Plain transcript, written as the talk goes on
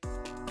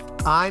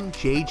I'm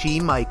J.G.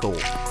 Michael,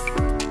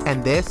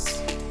 and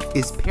this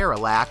is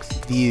Parallax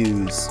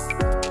Views.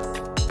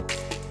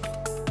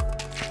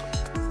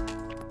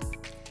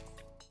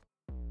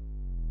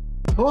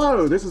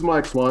 Hello, this is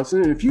Mike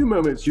Swanson. In a few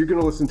moments, you're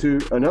going to listen to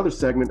another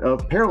segment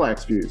of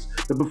Parallax Views.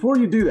 But before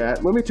you do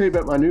that, let me tell you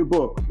about my new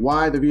book,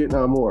 Why the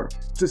Vietnam War.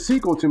 It's a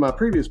sequel to my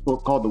previous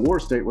book called The War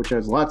State, which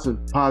has lots of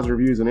positive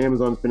reviews on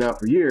Amazon. It's been out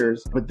for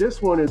years. But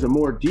this one is a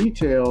more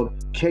detailed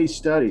case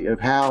study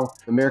of how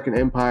the American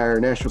empire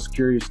and national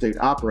security state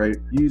operate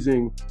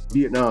using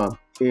Vietnam.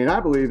 And I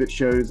believe it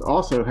shows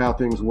also how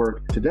things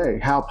work today,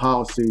 how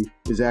policy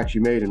is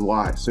actually made and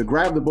why. So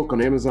grab the book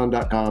on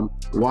Amazon.com,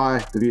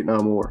 Why the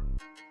Vietnam War.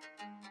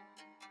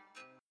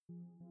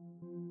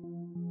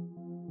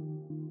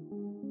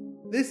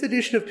 This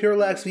edition of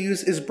Parallax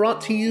Views is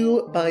brought to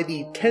you by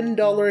the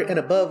 $10 and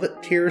above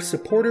tier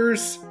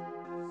supporters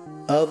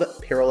of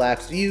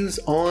Parallax Views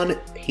on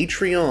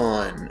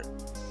Patreon.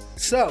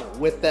 So,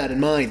 with that in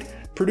mind,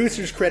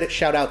 producers credit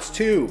shoutouts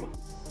to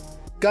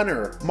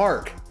Gunnar,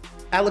 Mark,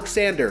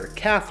 Alexander,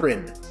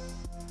 Catherine,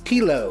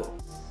 Tilo,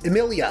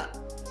 Emilia,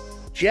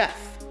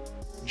 Jeff,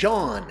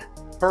 John,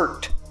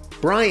 Bert,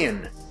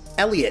 Brian,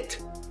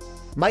 Elliot,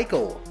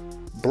 Michael,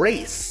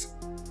 Brace,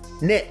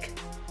 Nick,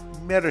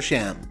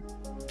 Mersham,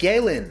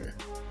 Galen,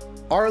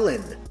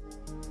 Arlen,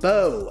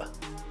 Bo,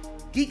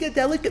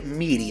 Gigadelic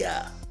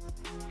Media,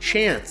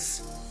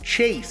 Chance,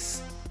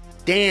 Chase,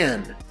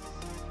 Dan,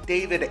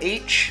 David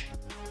H.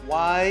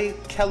 Y.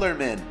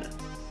 Kellerman,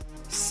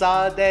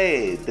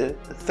 Saadade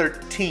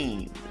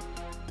 13,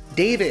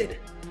 David,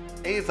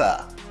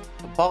 Ava,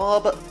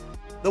 Bob,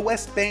 The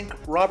West Bank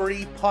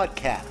Robbery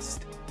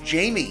Podcast,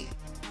 Jamie,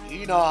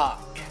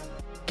 Enoch,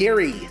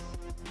 Gary,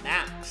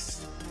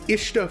 Max,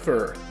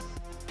 Ishtofer,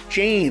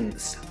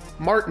 James,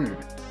 Martin,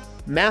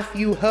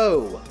 Matthew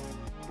Ho,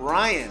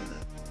 Brian,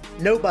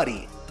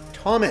 Nobody,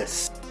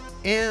 Thomas,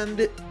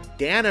 and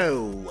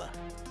Dano.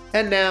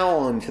 And now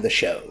on to the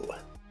show.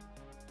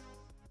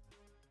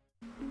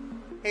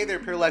 Hey there,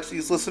 Parallax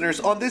Views listeners.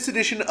 On this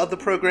edition of the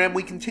program,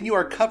 we continue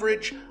our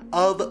coverage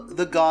of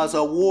the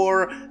Gaza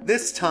war,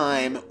 this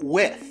time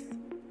with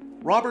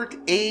Robert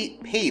A.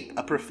 Pape,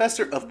 a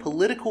professor of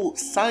political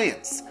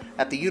science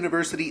at the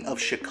University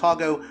of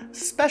Chicago,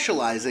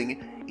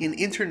 specializing in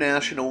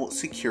international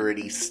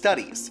security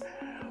studies.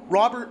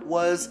 Robert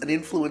was an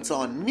influence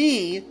on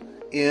me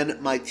in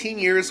my teen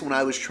years when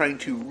I was trying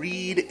to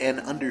read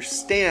and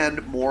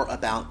understand more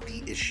about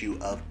the issue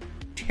of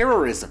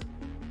terrorism.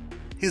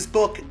 His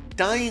book,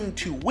 Dying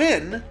to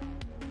Win: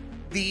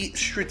 The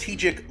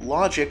Strategic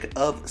Logic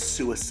of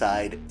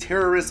Suicide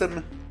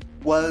Terrorism,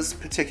 was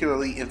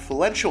particularly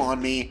influential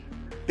on me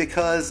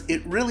because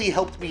it really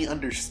helped me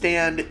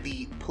understand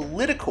the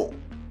political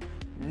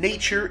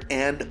nature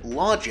and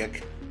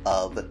logic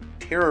of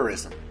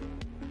terrorism.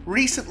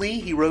 Recently,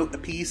 he wrote a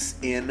piece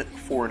in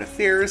Foreign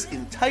Affairs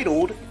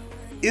entitled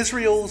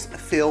Israel's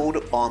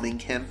Failed Bombing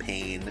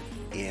Campaign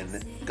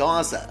in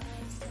Gaza.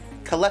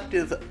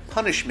 Collective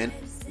punishment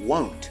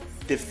won't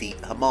defeat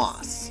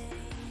Hamas.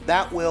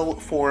 That will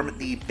form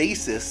the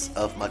basis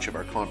of much of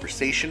our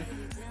conversation.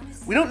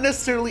 We don't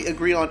necessarily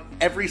agree on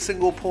every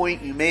single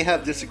point. You may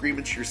have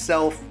disagreements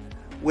yourself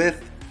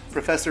with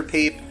Professor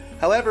Pape.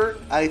 However,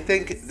 I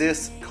think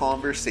this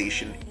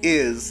conversation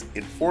is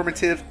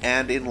informative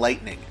and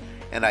enlightening,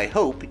 and I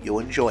hope you'll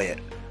enjoy it.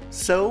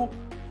 So,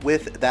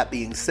 with that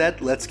being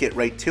said, let's get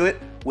right to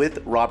it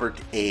with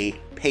Robert A.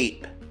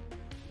 Pape.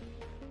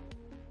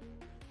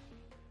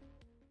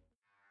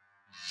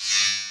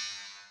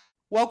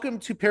 Welcome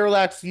to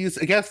Parallax Views,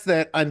 a guest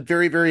that I'm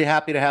very, very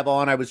happy to have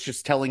on. I was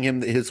just telling him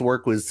that his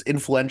work was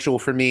influential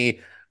for me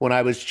when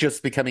I was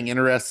just becoming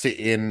interested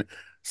in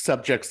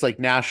subjects like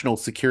national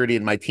security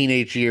in my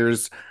teenage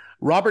years.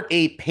 Robert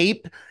A.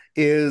 Pape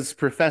is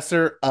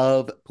professor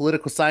of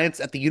political science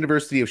at the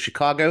University of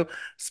Chicago,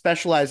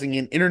 specializing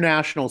in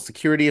international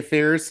security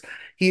affairs.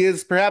 He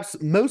is perhaps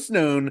most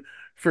known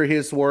for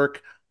his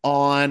work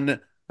on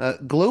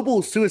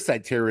global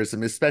suicide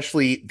terrorism,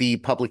 especially the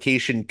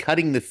publication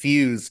Cutting the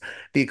Fuse,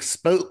 the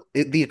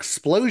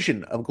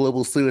explosion of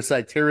global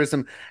suicide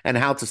terrorism and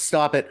how to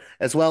stop it,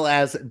 as well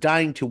as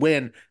Dying to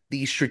Win: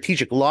 The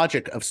Strategic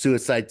Logic of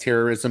Suicide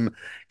Terrorism.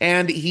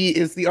 And he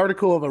is the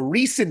article of a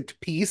recent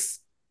piece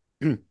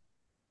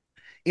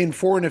in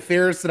Foreign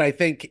Affairs that I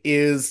think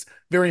is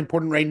very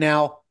important right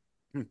now.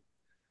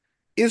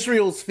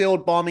 Israel's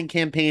failed bombing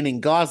campaign in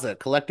Gaza: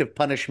 collective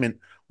punishment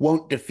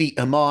won't defeat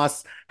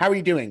Hamas. How are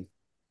you doing?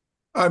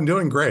 I'm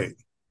doing great.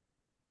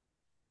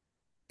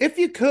 If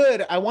you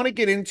could, I want to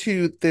get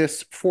into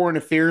this Foreign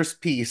Affairs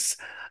piece,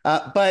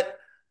 but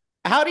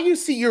how do you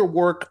see your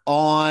work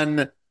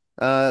on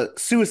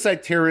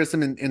suicide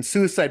terrorism and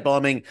suicide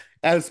bombing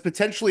as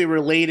potentially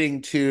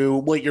relating to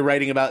what you're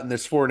writing about in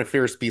this Foreign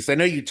Affairs piece? I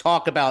know you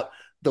talk about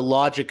the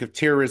logic of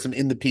terrorism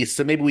in the piece,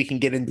 so maybe we can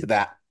get into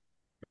that.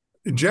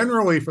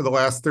 Generally, for the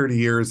last 30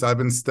 years, I've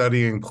been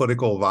studying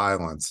political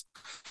violence.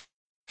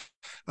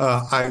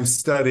 I've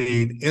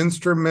studied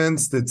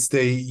instruments that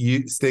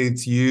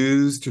states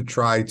use to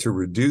try to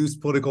reduce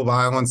political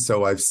violence.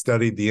 So I've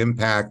studied the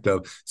impact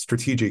of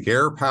strategic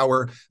air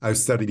power. I've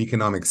studied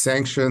economic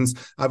sanctions.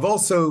 I've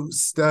also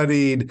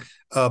studied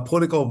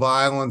political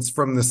violence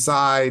from the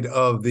side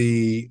of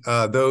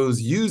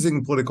those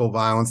using political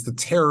violence, the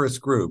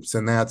terrorist groups,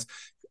 and that's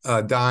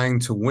dying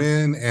to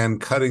win and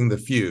cutting the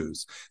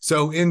fuse.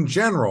 So in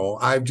general,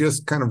 I've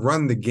just kind of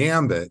run the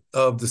gambit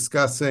of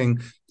discussing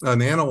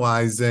and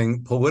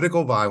analyzing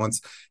political violence.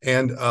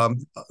 And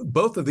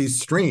both of these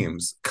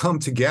streams come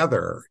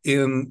together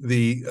in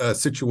the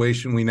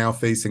situation we now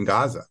face in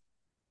Gaza.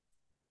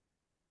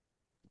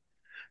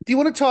 Do you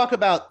want to talk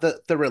about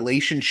the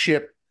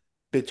relationship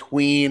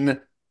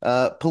between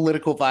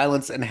political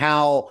violence and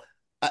how,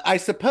 I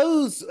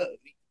suppose,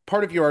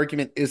 part of your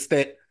argument is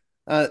that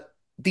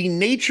the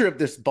nature of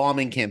this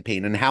bombing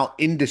campaign and how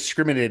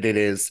indiscriminate it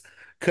is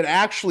could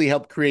actually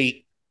help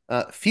create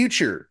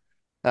future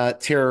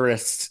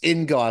terrorists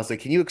in Gaza.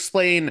 Can you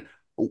explain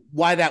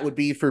why that would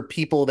be for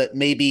people that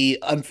may be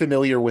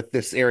unfamiliar with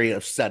this area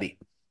of study?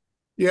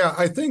 Yeah,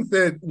 I think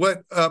that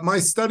what my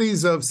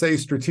studies of, say,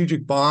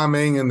 strategic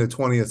bombing in the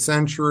 20th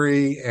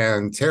century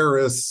and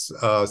terrorists,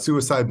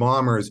 suicide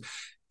bombers,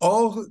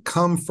 all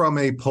come from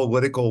a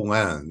political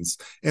lens.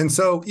 And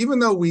so even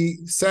though we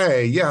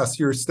say, yes,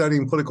 you're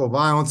studying political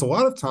violence, a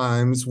lot of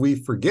times we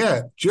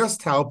forget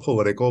just how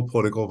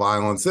political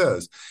violence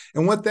is.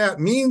 And what that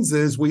means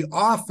is we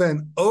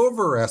often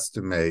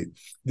overestimate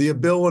the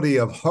ability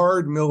of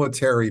hard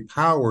military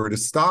power to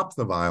stop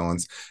the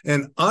violence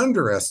and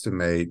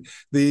underestimate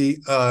the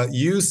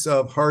use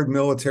of hard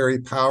military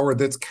power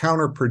that's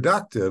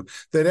counterproductive,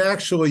 that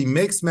actually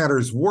makes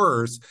matters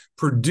worse,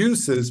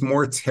 produces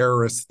more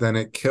terrorists than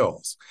it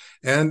kills.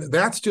 And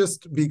that's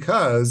just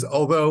because,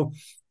 although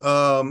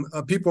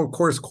people, of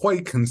course,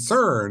 quite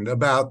concerned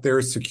about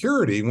their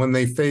security when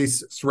they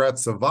face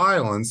threats of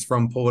violence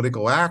from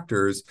political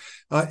actors.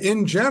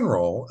 In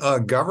general,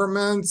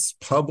 governments,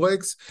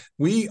 publics,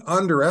 we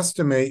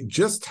underestimate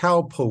just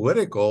how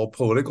political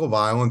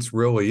violence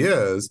really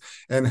is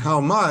and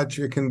how much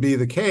it can be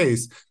the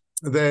case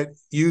that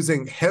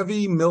using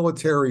heavy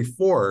military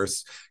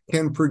force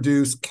can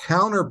produce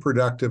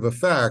counterproductive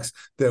effects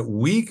that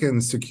weaken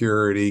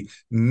security,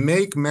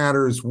 make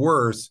matters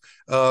worse.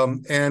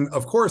 And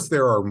of course,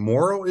 there are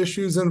moral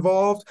issues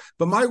involved,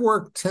 but my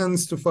work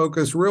tends to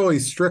focus really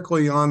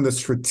strictly on the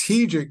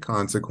strategic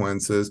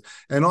consequences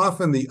and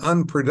often the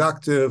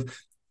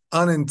unproductive,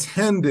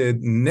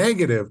 unintended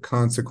negative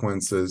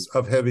consequences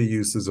of heavy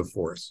uses of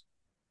force.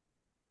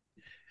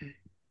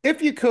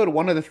 If you could,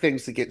 one of the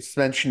things that gets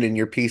mentioned in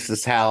your piece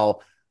is how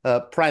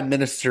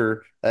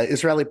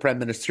Israeli Prime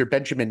Minister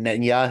Benjamin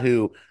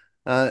Netanyahu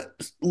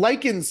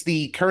likens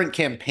the current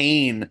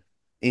campaign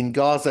in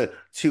Gaza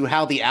to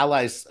how the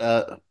Allies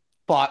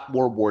fought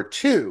World War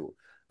II.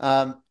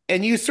 And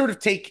you sort of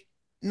take,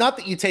 not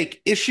that you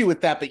take issue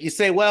with that, but you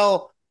say,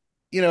 well,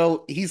 you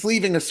know, he's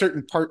leaving a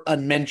certain part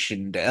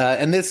unmentioned.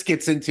 And this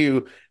gets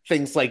into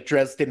things like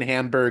Dresden,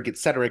 Hamburg, et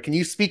cetera. Can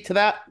you speak to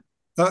that?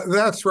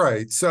 That's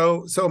right.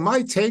 So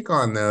my take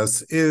on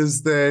this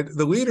is that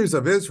the leaders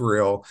of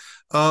Israel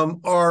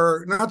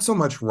are not so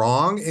much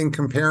wrong in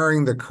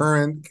comparing their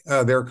current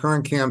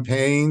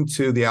campaign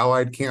to the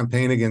Allied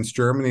campaign against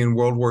Germany in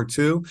World War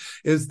II,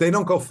 is they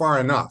don't go far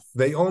enough.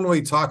 They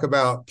only talk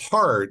about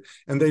part,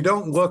 and they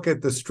don't look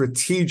at the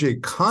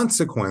strategic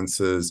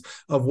consequences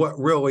of what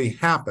really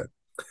happened.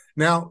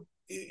 Now,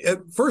 at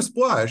first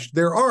blush,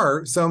 there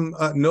are some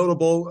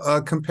notable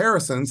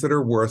comparisons that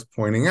are worth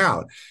pointing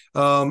out.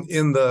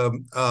 In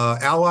the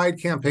Allied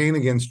campaign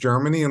against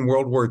Germany in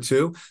World War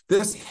II,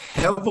 this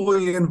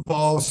heavily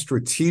involved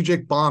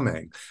strategic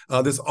bombing.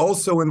 This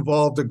also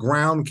involved a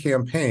ground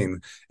campaign.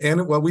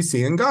 And what we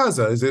see in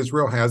Gaza is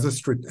Israel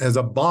has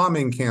a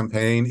bombing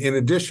campaign in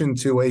addition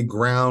to a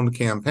ground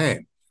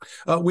campaign.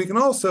 We can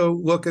also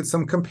look at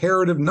some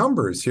comparative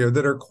numbers here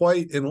that are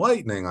quite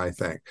enlightening, I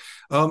think.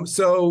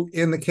 So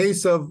in the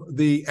case of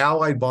the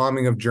Allied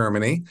bombing of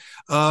Germany,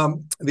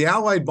 the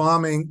Allied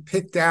bombing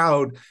picked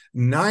out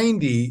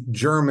 90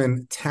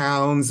 German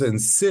towns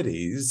and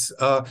cities,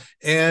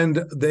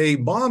 and they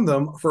bombed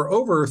them for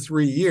over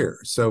 3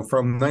 years. So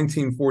from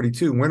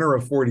 1942, winter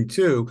of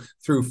 42,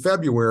 through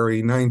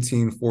February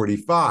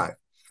 1945.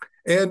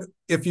 And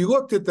if you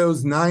looked at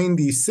those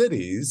 90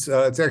 cities,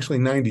 it's actually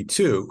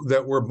 92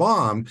 that were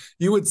bombed,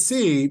 you would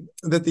see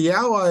that the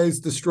Allies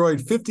destroyed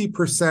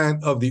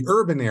 50% of the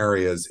urban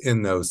areas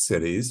in those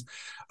cities.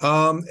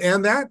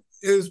 And that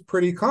is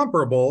pretty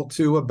comparable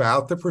to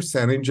about the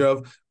percentage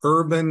of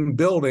urban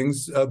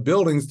buildings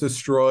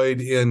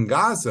destroyed in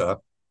Gaza,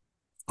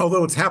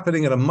 although it's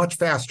happening at a much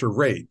faster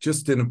rate,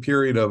 just in a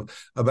period of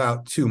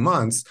about 2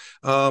 months.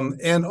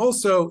 And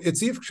also,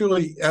 it's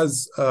actually,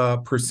 as a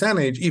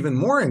percentage, even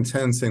more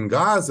intense in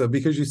Gaza,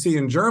 because you see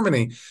in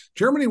Germany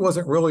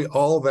wasn't really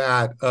all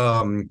that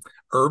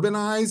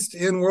urbanized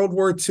in World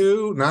War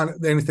II,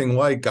 not anything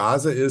like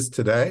Gaza is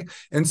today.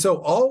 And so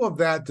all of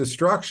that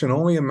destruction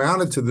only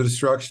amounted to the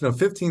destruction of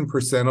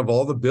 15% of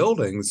all the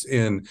buildings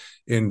in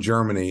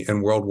Germany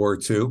in World War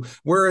II.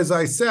 Whereas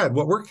I said,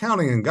 what we're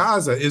counting in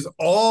Gaza is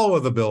all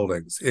of the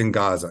buildings in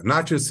Gaza,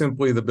 not just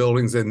simply the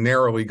buildings in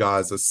narrowly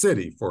Gaza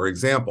City, for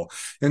example.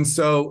 And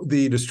so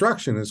the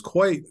destruction is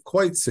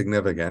quite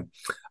significant.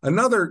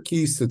 Another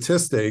key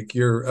statistic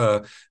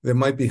that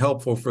might be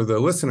helpful for the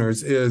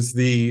listeners is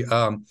the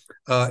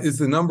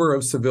number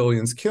of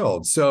civilians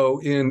killed. So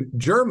in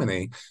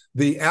Germany,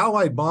 the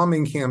Allied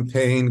bombing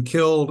campaign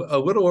killed a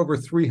little over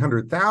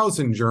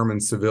 300,000 German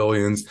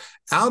civilians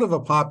out of a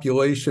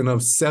population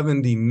of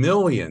 70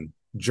 million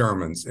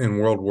Germans in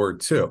World War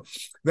II.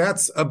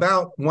 That's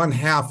about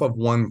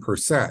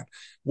 0.5%.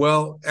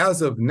 Well,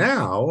 as of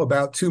now,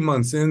 about 2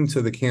 months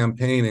into the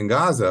campaign in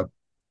Gaza,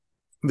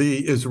 the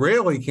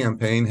Israeli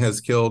campaign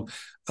has killed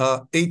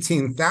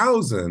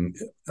 18,000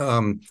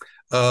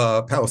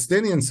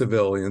 Palestinian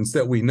civilians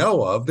that we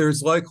know of.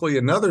 There's likely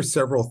another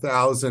several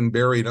thousand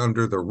buried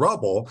under the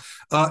rubble.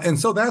 And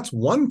so that's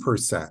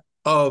 1%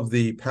 of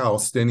the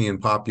Palestinian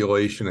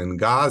population in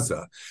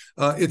Gaza.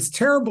 It's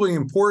terribly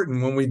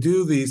important when we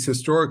do these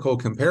historical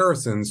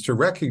comparisons to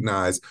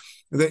recognize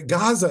that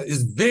Gaza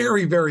is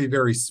very, very,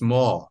 very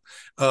small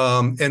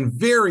and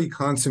very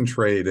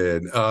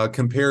concentrated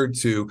compared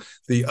to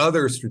the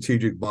other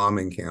strategic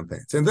bombing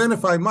campaigns. And then,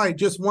 if I might,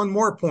 just one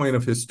more point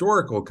of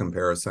historical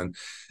comparison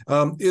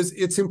is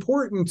it's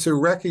important to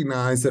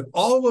recognize that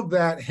all of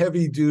that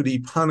heavy-duty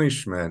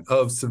punishment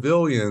of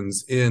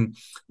civilians in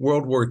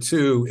World War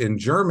II in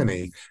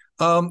Germany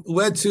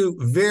led to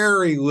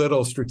very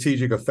little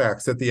strategic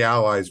effects that the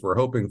Allies were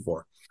hoping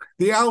for.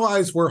 The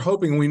Allies were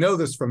hoping, we know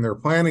this from their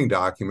planning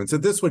documents,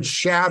 that this would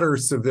shatter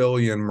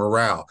civilian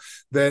morale,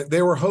 that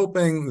they were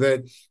hoping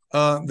that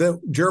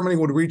Germany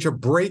would reach a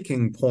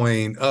breaking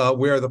point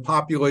where the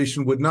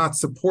population would not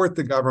support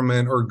the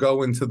government or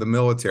go into the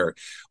military.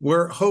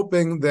 We're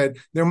hoping that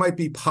there might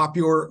be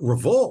popular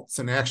revolts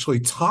and actually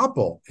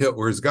topple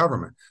Hitler's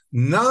government.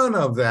 None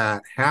of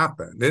that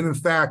happened. And in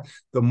fact,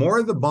 the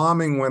more the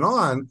bombing went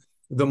on,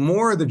 the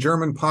more the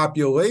German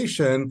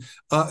population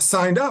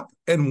signed up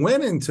and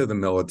went into the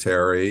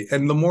military,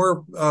 and the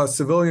more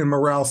civilian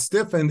morale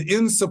stiffened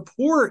in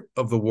support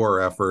of the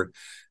war effort,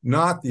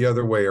 not the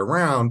other way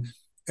around.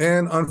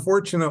 And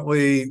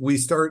unfortunately, we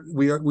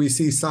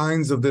see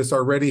signs of this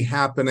already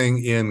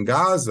happening in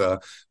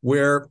Gaza,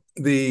 where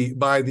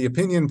by the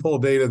opinion poll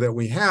data that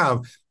we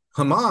have,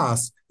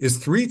 Hamas is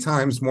 3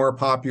 times more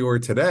popular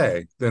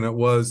today than it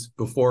was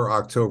before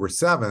October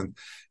 7th.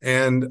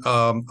 And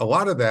a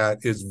lot of that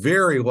is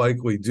very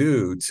likely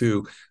due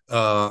to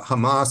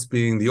Hamas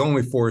being the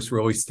only force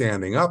really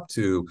standing up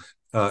to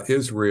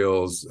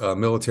Israel's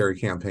military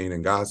campaign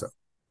in Gaza.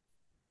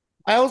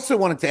 I also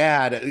wanted to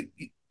add,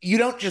 you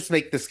don't just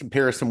make this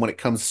comparison when it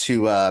comes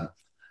to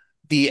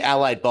the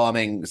Allied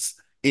bombings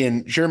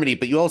in Germany,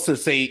 but you also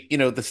say,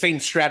 the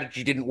same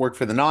strategy didn't work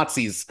for the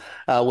Nazis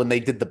when they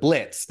did the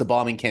Blitz, the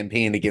bombing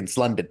campaign against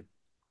London.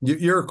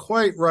 You're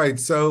quite right.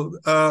 So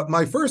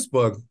my first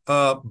book,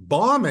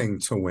 Bombing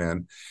to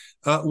Win,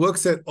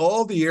 looks at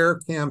all the air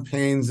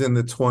campaigns in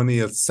the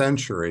 20th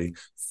century,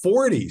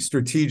 40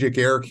 strategic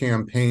air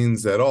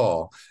campaigns in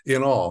all.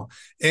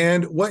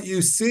 And what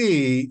you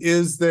see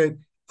is that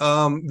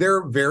there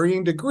are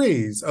varying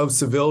degrees of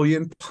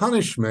civilian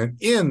punishment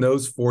in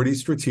those 40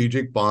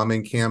 strategic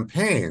bombing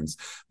campaigns.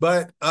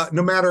 But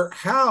no matter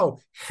how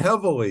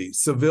heavily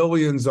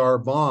civilians are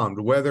bombed,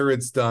 whether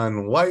it's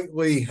done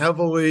lightly,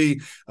 heavily,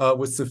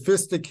 with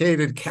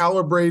sophisticated,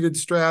 calibrated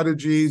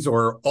strategies,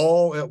 or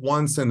all at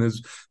once and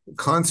as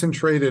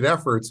concentrated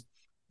efforts,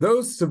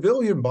 those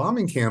civilian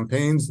bombing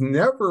campaigns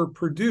never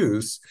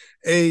produce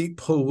a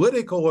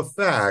political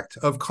effect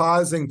of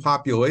causing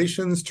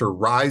populations to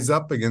rise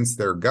up against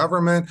their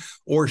government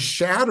or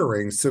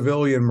shattering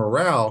civilian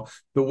morale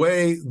the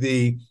way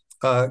the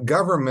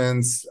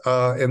governments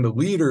and the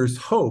leaders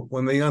hope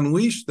when they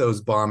unleash those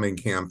bombing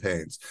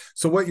campaigns.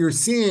 So what you're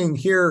seeing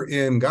here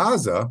in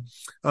Gaza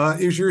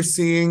is you're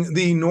seeing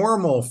the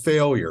normal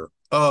failure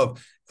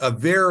of a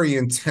very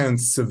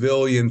intense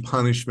civilian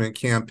punishment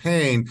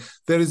campaign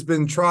that has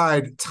been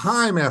tried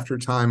time after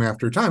time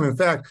after time. In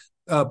fact,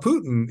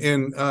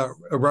 Putin,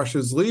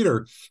 Russia's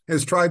leader,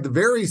 has tried the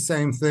very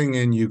same thing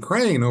in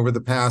Ukraine over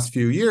the past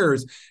few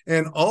years.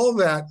 And all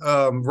that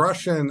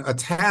Russian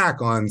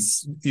attack on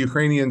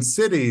Ukrainian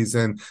cities,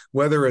 and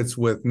whether it's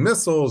with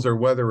missiles or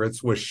whether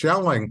it's with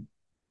shelling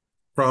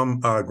from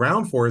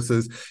ground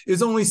forces,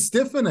 is only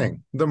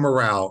stiffening the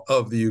morale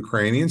of the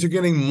Ukrainians. You're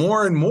getting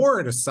more and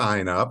more to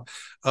sign up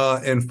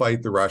and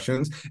fight the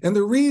Russians. And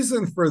the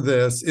reason for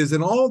this is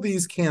in all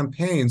these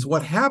campaigns,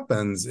 what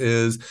happens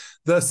is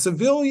the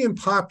civilian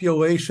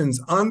populations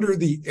under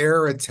the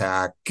air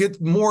attack get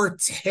more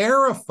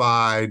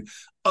terrified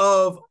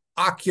of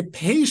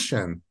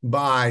occupation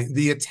by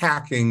the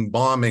attacking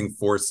bombing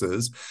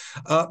forces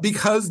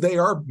because they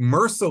are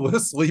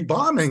mercilessly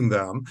bombing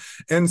them.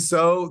 And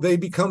so they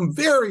become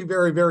very,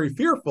 very, very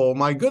fearful.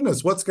 My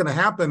goodness, what's going to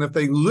happen if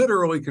they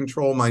literally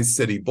control my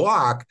city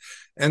block?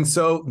 And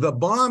so the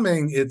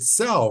bombing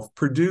itself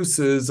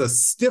produces a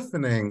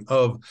stiffening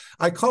of,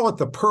 I call it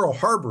the Pearl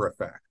Harbor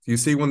effect. You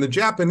see, when the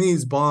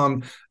Japanese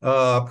bombed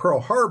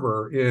Pearl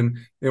Harbor in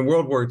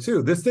World War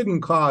II, this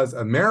didn't cause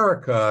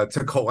America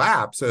to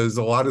collapse, as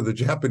a lot of the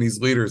Japanese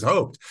leaders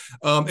hoped.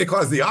 It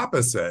caused the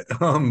opposite.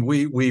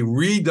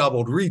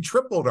 We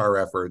tripled our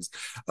efforts,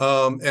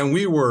 and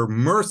we were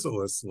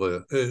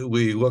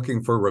mercilessly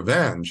looking for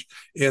revenge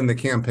in the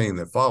campaign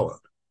that followed.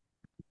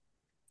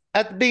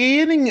 At the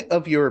beginning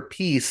of your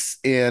piece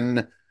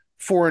in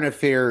Foreign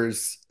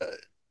Affairs,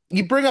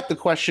 you bring up the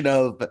question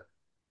of,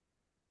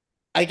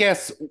 I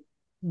guess,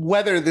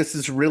 whether this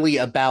is really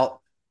about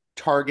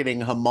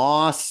targeting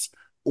Hamas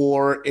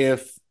or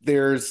if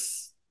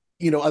there's,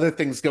 other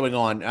things going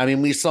on. I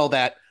mean, we saw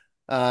that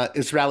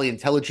Israeli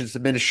intelligence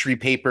ministry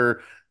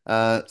paper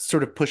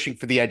sort of pushing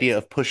for the idea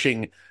of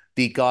pushing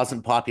the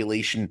Gazan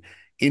population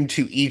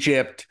into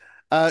Egypt.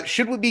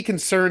 Should we be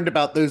concerned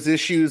about those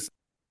issues?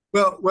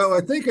 Well,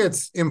 I think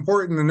it's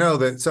important to know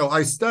that. So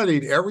I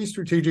studied every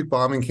strategic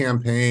bombing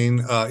campaign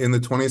in the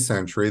 20th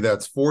century.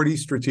 That's 40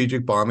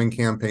 strategic bombing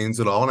campaigns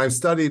in all. And I've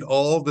studied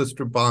all the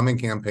bombing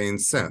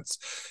campaigns since.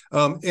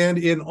 And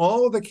in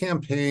all of the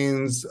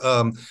campaigns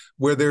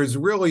where there's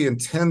really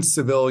intense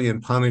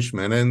civilian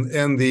punishment,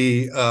 and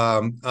the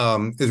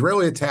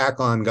Israeli attack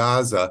on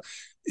Gaza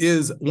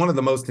is one of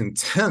the most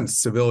intense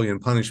civilian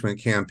punishment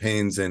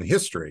campaigns in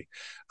history.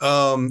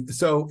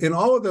 So in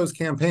all of those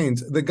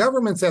campaigns, the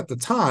governments at the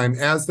time,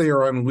 as they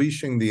are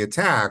unleashing the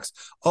attacks,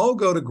 all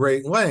go to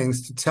great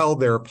lengths to tell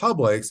their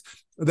publics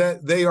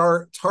that they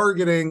are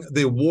targeting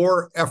the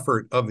war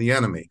effort of the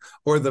enemy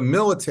or the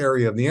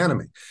military of the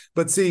enemy.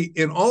 But see,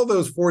 in all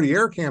those 40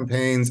 air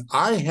campaigns,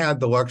 I had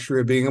the luxury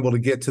of being able to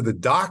get to the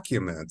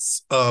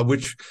documents,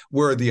 which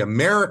were the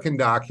American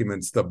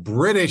documents, the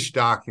British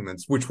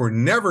documents, which were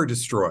never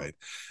destroyed,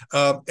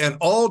 and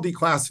all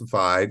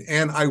declassified.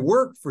 And I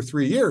worked for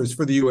 3 years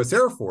for the U.S.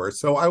 Air Force.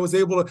 So I was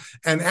able to,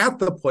 and at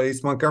the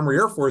place, Montgomery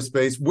Air Force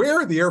Base,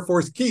 where the Air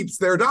Force keeps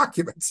their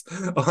documents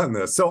on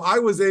this. So I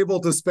was able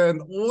to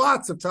spend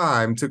lots of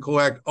time to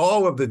collect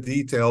all of the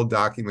detailed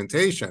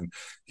documentation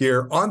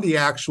here on the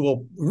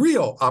actual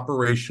real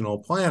operational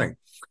planning.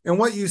 And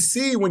what you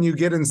see when you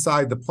get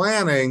inside the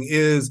planning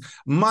is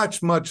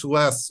much, much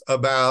less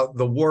about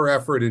the war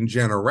effort in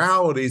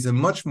generalities and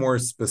much more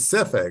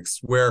specifics,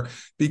 where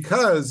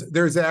because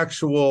there's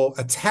actual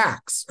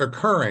attacks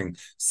occurring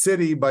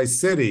city by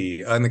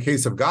city, in the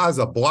case of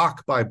Gaza,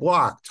 block by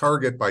block,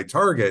 target by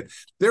target,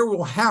 there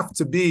will have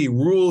to be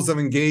rules of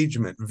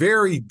engagement,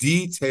 very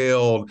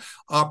detailed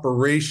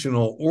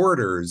operational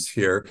orders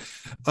here.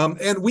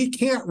 And we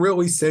can't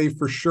really say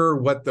for sure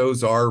what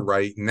those are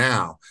right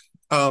now.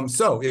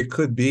 So it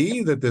could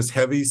be that this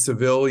heavy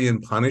civilian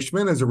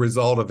punishment is a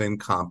result of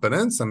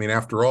incompetence. I mean,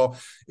 after all,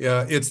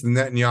 it's the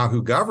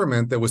Netanyahu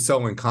government that was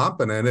so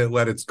incompetent, it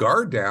let its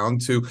guard down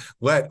to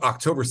let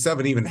October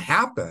 7 even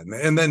happen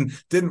and then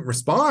didn't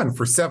respond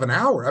for 7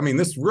 hours. I mean,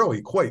 this is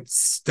really quite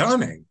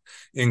stunning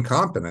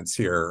incompetence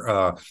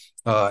here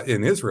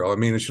in Israel. I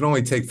mean, it should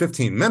only take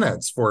 15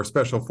 minutes for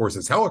special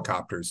forces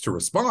helicopters to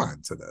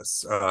respond to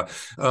this.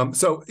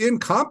 So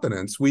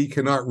incompetence, we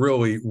cannot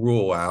really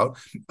rule out.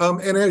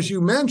 And as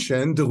you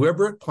mentioned,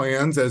 deliberate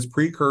plans as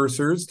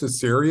precursors to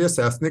serious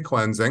ethnic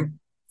cleansing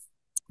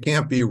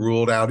can't be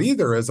ruled out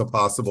either as a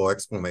possible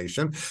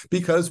explanation,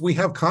 because we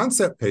have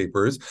concept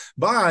papers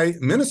by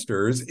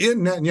ministers in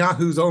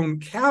Netanyahu's own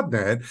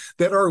cabinet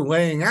that are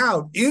laying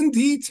out in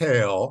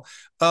detail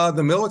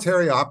the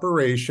military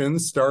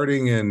operations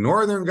starting in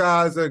northern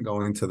Gaza,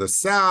 going to the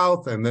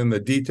south, and then the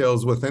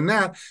details within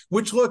that,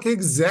 which look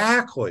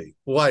exactly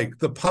like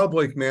the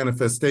public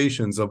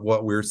manifestations of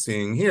what we're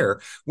seeing here,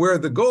 where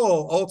the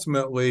goal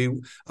ultimately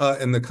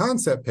in the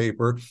concept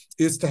paper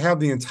is to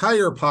have the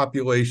entire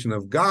population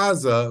of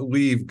Gaza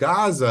leave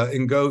Gaza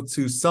and go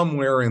to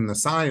somewhere in the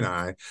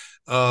Sinai.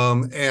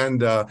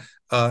 And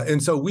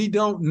so we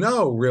don't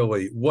know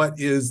really what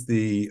is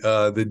the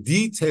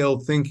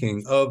detailed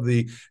thinking of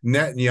the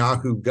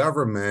Netanyahu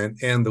government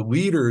and the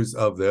leaders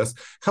of this.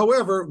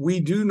 However, we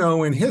do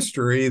know in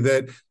history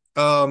that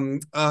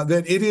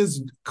that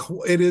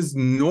it is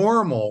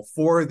normal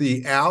for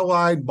the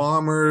Allied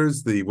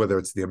bombers, whether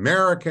it's the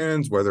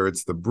Americans, whether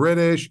it's the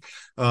British,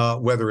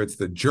 whether it's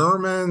the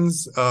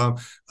Germans,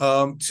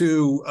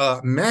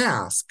 to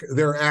mask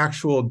their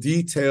actual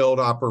detailed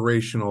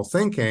operational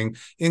thinking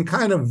in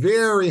kind of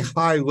very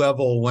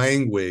high-level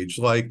language,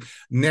 like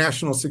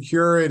national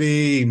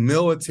security,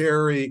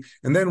 military,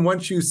 and then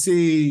once you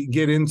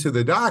get into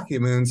the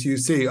documents, you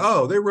see,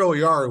 oh, they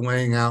really are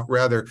laying out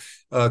rather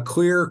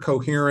clear,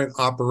 coherent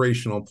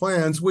operational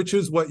plans, which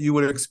is what you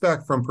would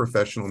expect from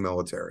professional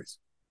militaries.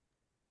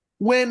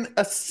 When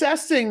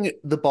assessing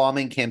the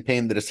bombing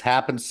campaign that has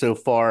happened so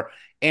far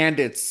and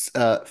its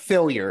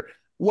failure,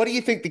 what do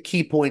you think the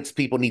key points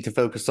people need to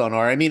focus on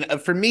are? I mean,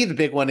 for me, the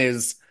big one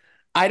is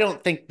I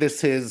don't think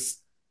this is,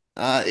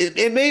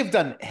 it may have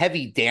done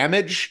heavy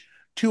damage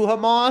to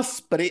Hamas,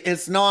 but it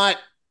has not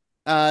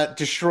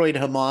destroyed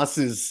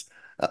Hamas's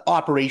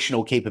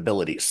operational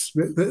capabilities.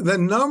 The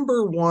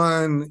number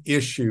one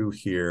issue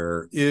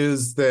here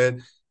is that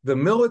the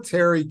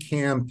military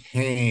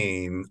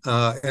campaign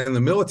and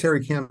the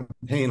military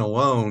campaign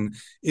alone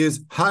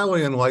is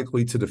highly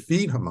unlikely to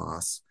defeat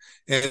Hamas,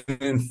 and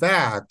in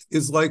fact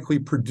is likely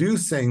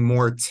producing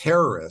more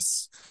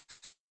terrorists,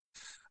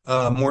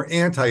 more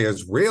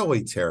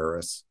anti-Israeli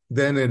terrorists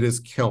than it is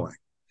killing.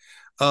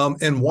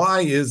 And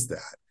why is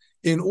that?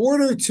 In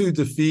order to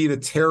defeat a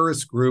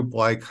terrorist group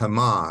like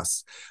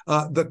Hamas,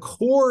 the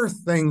core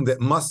thing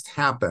that must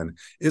happen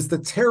is the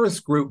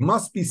terrorist group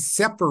must be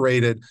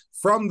separated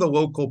from the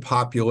local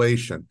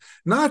population,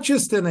 not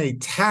just in a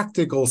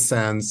tactical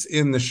sense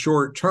in the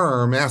short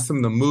term, ask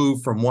them to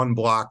move from one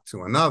block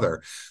to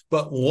another,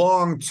 but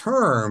long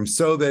term,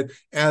 so that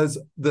as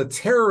the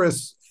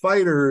terrorist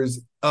fighters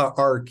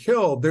are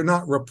killed, they're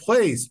not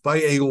replaced by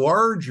a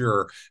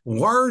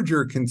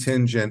larger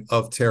contingent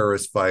of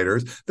terrorist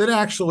fighters that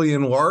actually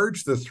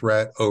enlarge the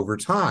threat over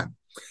time.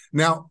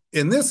 Now,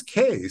 in this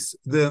case,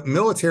 the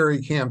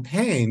military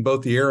campaign,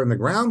 both the air and the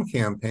ground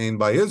campaign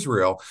by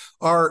Israel,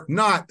 are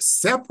not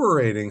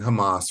separating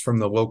Hamas from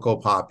the local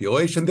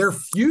population. They're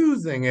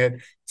fusing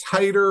it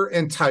tighter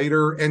and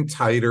tighter and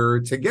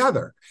tighter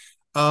together.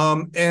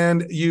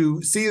 And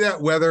you see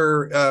that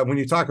whether when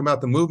you talk about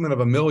the movement of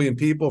 1 million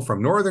people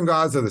from northern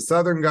Gaza to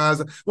southern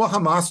Gaza, well,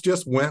 Hamas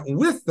just went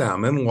with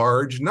them in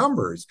large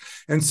numbers.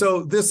 And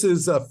so this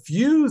is a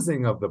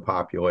fusing of the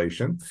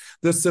population.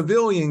 The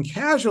civilian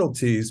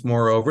casualties,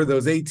 moreover,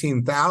 those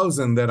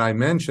 18,000 that I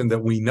mentioned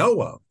that we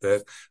know of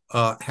that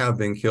have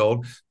been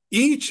killed,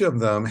 each of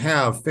them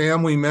have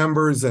family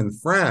members and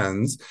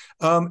friends,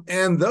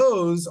 and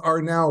those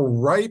are now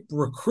ripe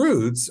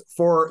recruits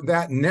for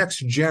that next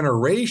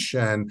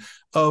generation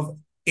of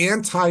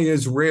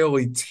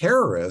anti-Israeli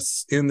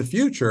terrorists in the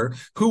future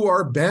who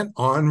are bent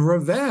on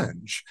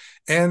revenge.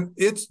 And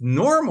it's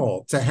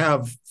normal to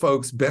have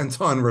folks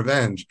bent on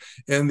revenge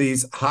in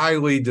these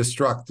highly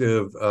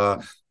destructive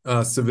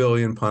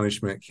civilian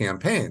punishment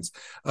campaigns.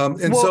 And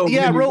well, so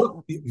yeah,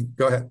 go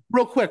ahead.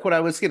 Real quick, what I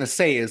was going to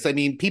say is, I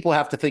mean, people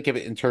have to think of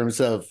it in terms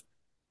of,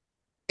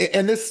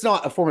 and this is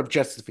not a form of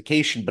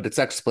justification, but it's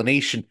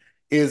explanation,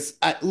 is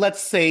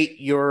let's say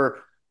you're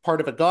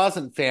part of a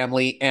Gazan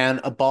family and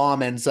a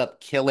bomb ends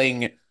up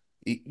killing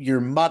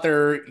your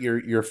mother,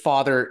 your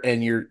father,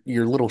 and your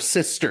little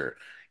sister.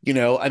 You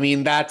know, I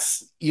mean,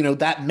 that's, you know,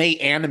 that may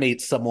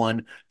animate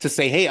someone to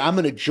say, hey, I'm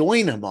going to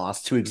join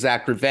Hamas to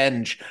exact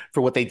revenge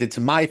for what they did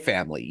to my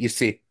family, you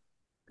see.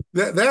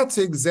 That's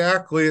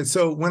exactly it.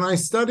 So when I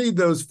studied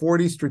those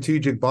 40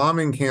 strategic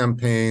bombing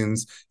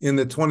campaigns in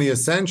the 20th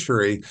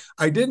century,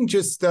 I didn't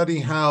just study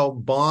how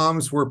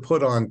bombs were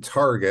put on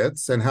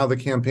targets and how the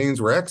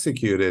campaigns were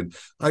executed.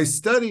 I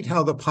studied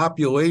how the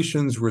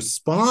populations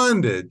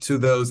responded to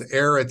those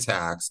air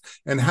attacks,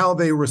 and how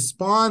they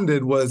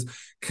responded was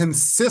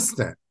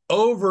consistent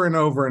over and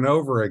over and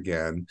over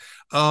again.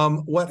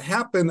 What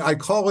happened, I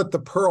call it the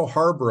Pearl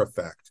Harbor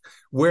effect,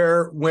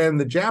 where when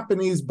the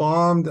Japanese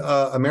bombed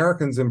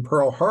Americans in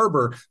Pearl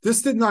Harbor,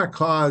 this did not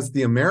cause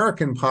the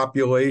American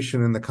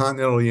population in the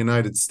continental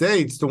United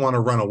States to want to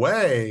run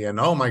away and,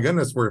 oh my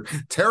goodness, we're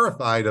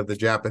terrified of the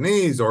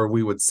Japanese, or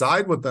we would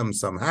side with them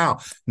somehow.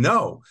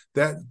 No,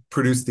 that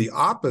produced the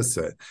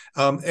opposite.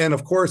 And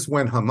of course,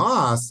 when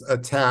Hamas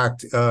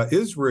attacked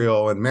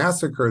Israel and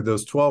massacred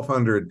those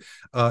 1,200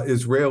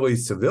 Israeli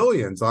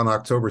civilians on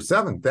October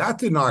 7th, that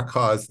did not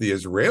cause the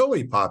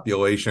Israeli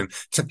population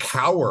to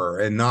cower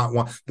and not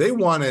want. They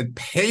wanted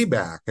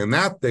payback, and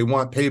that they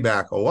want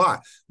payback a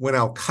lot. When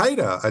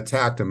Al-Qaeda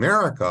attacked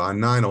America on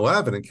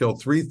 9/11 and killed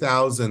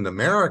 3,000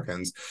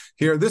 Americans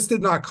here, this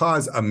did not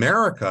cause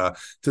America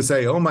to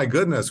say, oh my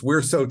goodness,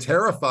 we're so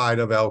terrified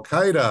of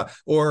Al-Qaeda,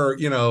 or,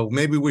 you know,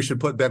 maybe we should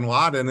put bin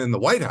Laden in the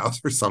White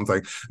House or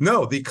something.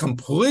 No, the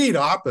complete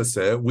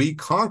opposite. We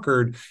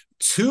conquered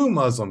 2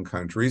 Muslim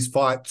countries,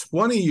 fought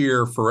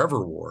 20-year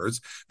forever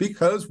wars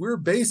because we're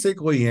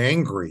basically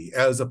angry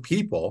as a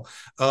people.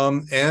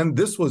 And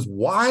this was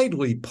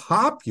widely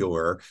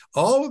popular.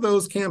 All of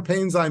those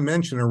campaigns I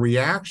mentioned and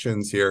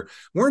reactions here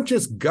weren't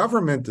just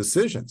government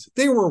decisions.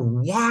 They were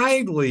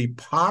widely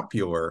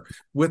popular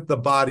with the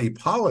body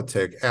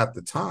politic at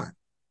the time.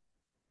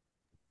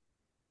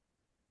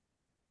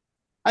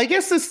 I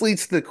guess this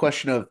leads to the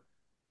question of,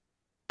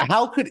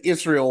 how could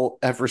Israel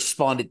have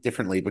responded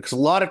differently? Because a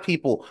lot of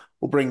people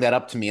will bring that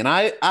up to me. And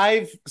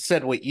I've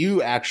said what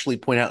you actually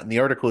point out in the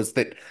article is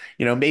that,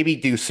 you know, maybe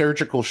do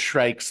surgical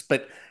strikes,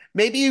 but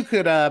maybe you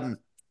could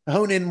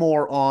hone in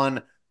more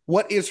on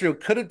what Israel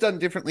could have done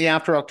differently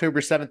after October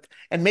 7th,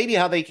 and maybe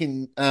how they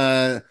can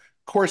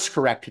course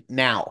correct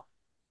now.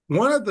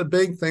 One of the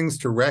big things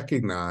to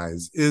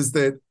recognize is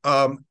that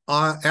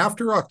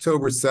after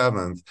October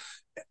 7th,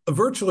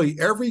 virtually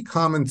every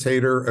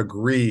commentator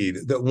agreed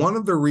that one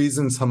of the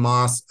reasons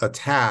Hamas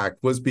attacked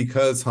was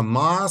because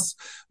Hamas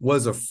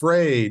was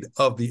afraid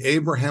of the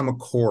Abraham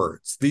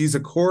Accords, these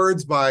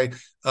accords by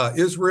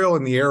Israel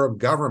and the Arab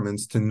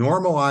governments to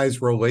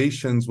normalize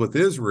relations with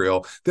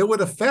Israel that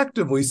would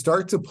effectively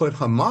start to put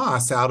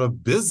Hamas out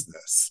of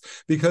business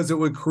because it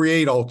would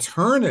create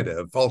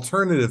alternative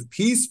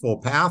peaceful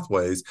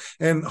pathways.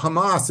 And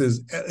Hamas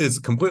is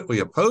completely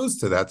opposed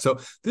to that. So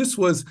this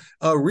was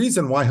a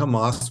reason why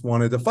Hamas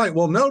wanted to fight.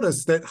 Well,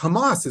 notice that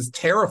Hamas is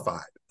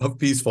terrified of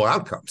peaceful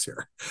outcomes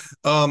here.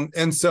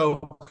 And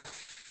so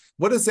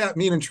what does that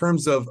mean in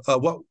terms of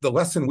what the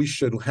lesson we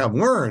should have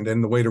learned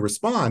and the way to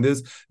respond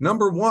is,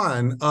 number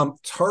one,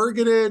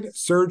 targeted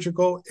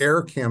surgical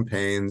air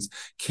campaigns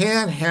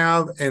can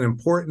have an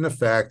important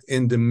effect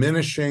in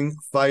diminishing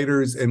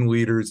fighters and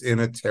leaders in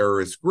a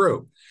terrorist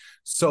group,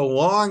 so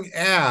long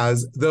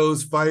as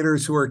those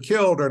fighters who are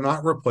killed are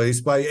not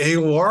replaced by a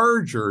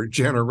larger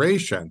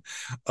generation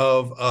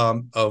of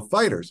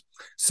fighters.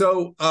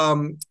 So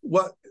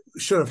what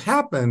should have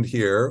happened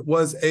here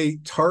was a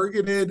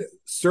targeted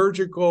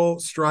surgical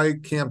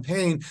strike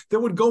campaign that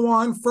would go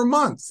on for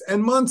months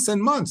and months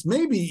and months,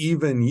 maybe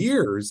even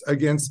years,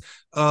 against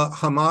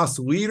Hamas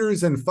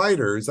leaders and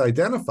fighters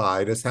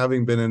identified as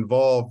having been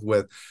involved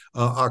with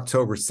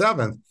October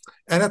 7th.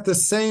 And at the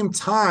same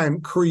time,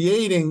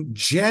 creating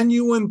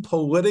genuine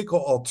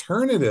political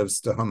alternatives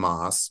to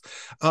Hamas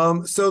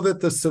so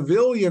that the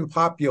civilian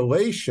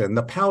population,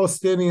 the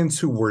Palestinians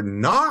who were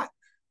not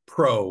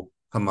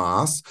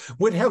pro-Hamas,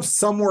 would have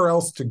somewhere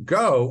else to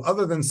go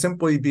other than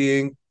simply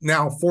being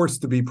now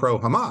forced to be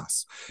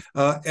pro-Hamas.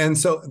 And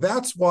so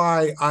that's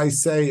why I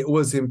say it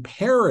was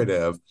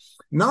imperative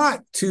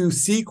not to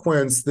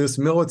sequence this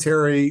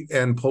military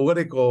and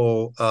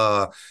political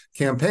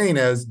campaign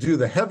as do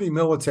the heavy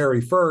military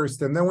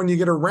first, and then when you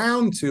get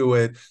around to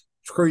it,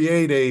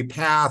 create a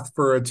path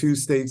for a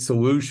two-state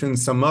solution,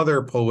 some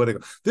other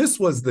political. This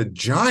was the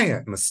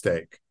giant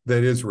mistake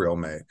that Israel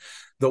made.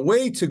 The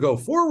way to go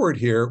forward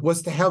here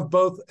was to have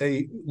both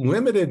a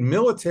limited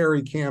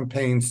military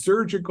campaign,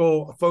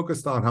 surgical,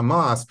 focused on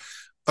Hamas,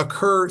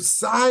 occur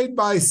side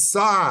by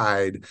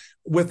side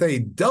with a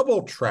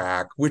double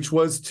track, which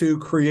was to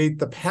create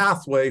the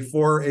pathway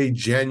for a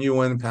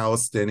genuine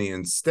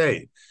Palestinian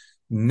state.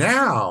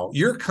 Now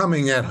you're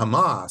coming at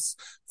Hamas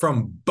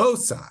from both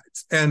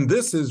sides. And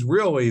this is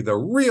really the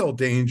real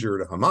danger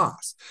to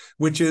Hamas,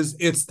 which is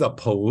it's the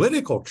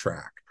political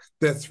track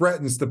that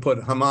threatens to put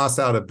Hamas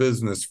out of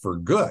business for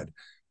good.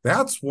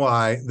 That's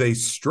why they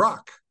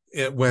struck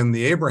when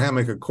the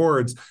Abrahamic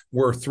Accords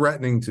were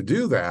threatening to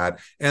do that,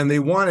 and they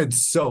wanted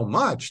so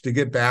much to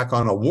get back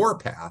on a war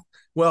path.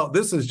 Well,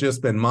 this has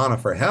just been manna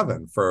for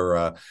heaven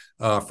for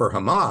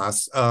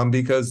Hamas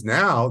because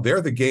now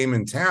they're the game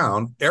in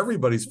town.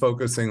 Everybody's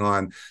focusing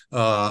on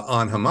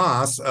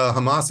Hamas.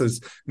 Hamas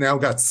has now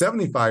got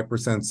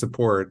 75%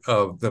 support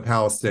of the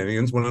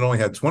Palestinians when it only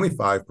had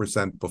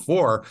 25%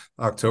 before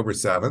October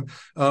 7th.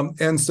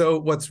 And so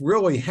what's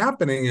really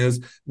happening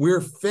is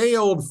we're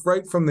failed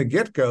right from the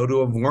get-go to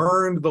have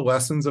learned the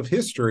lessons of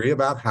history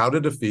about how to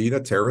defeat a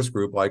terrorist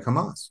group like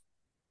Hamas.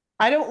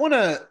 I don't want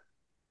to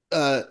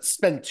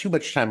spend too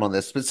much time on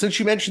this, but since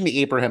you mentioned the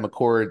Abraham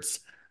Accords,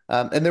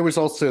 and there was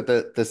also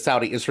the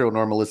Saudi-Israel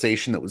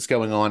normalization that was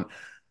going on,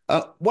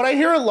 what I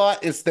hear a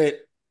lot is that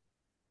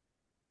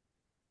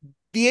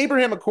the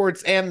Abraham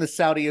Accords and the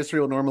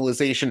Saudi-Israel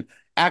normalization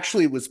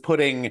actually was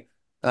putting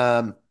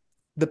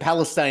the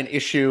Palestine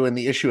issue and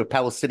the issue of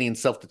Palestinian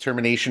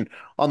self-determination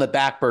on the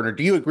back burner.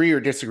 Do you agree or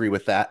disagree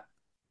with that?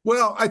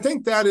 Well, I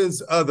think that is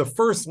the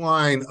first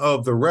line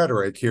of the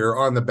rhetoric here,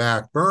 on the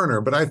back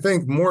burner. But I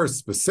think more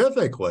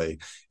specifically,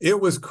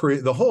 it was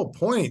the whole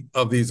point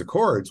of these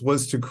accords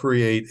was to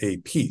create a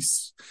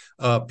peaceful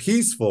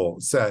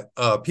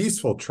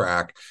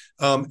track.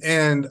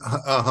 And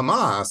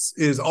Hamas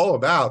is all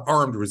about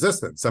armed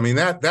resistance. I mean,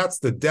 that's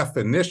the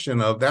definition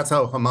that's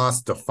how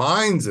Hamas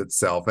defines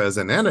itself as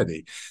an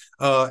entity.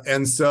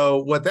 And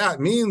so what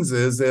that means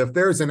is if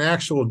there's an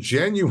actual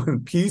genuine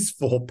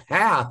peaceful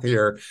path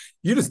here,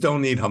 you just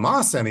don't need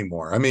Hamas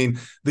anymore. I mean,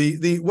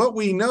 the what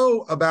we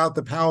know about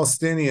the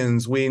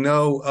Palestinians, we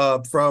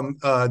know from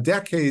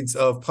decades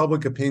of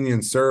public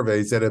opinion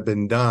surveys that have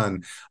been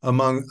done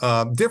among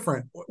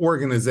different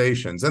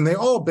organizations, and they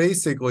all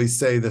basically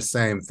say the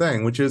same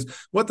thing, which is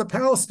what the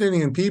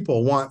Palestinian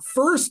people want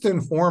first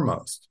and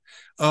foremost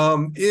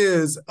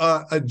is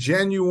a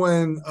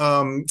genuine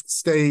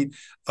state,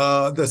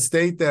 the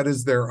state that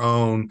is their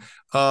own.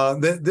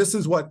 This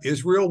is what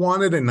Israel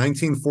wanted in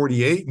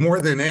 1948 more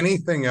than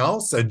anything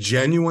else, a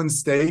genuine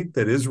state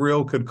that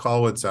Israel could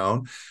call its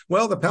own.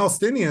 Well, the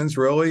Palestinians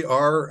really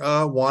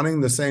are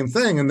wanting the same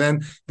thing. And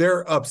then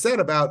they're upset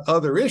about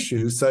other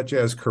issues such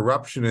as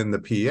corruption in the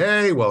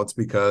PA. Well, it's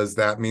because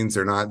that means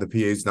the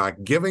PA's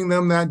not giving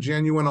them that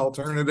genuine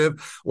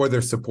alternative, or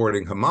they're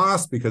supporting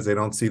Hamas because they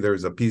don't see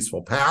there's a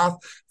peaceful path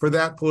for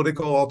that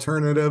political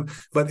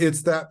alternative. But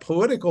it's that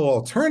political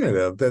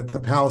alternative that the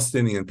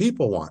Palestinian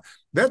people want.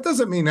 That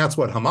doesn't mean that's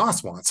what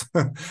Hamas wants.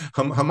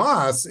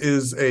 Hamas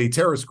is a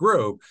terrorist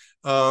group,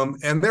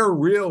 and they're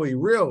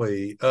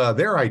really,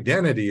 their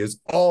identity is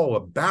all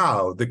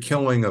about the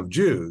killing of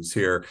Jews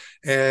here.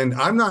 And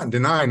I'm not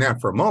denying that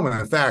for a moment.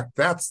 In fact,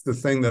 that's the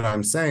thing that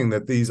I'm saying,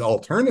 that these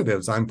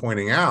alternatives I'm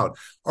pointing out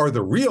are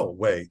the real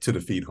way to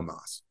defeat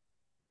Hamas.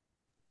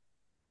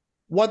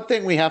 One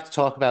thing we have to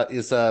talk about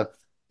is,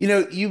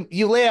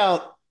 you lay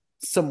out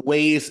some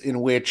ways in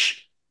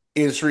which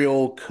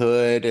Israel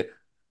could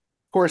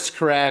course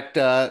correct,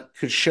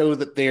 could show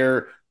that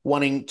they're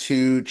wanting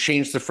to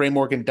change the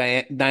framework and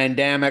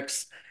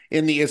dynamics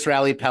in the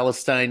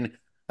Israeli-Palestine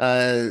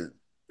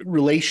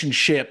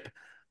relationship.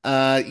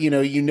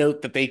 You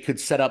note that they could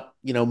set up,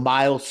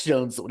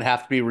 milestones that would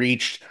have to be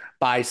reached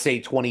by, say,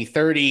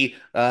 2030,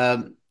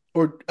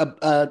 or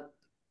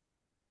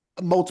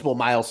multiple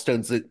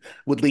milestones that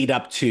would lead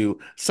up to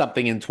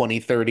something in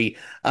 2030.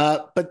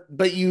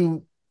 But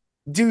you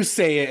do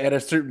say at a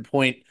certain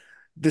point,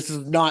 this is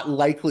not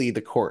likely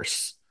the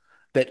course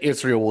that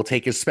Israel will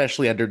take,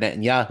 especially under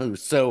Netanyahu.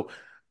 So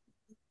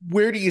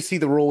where do you see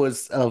the role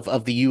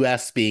of the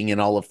U.S. being in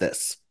all of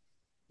this?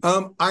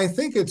 I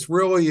think it's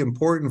really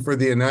important for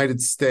the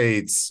United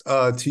States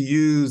to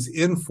use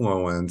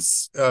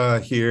influence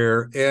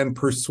here, and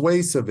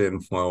persuasive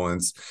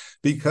influence,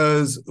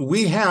 because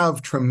we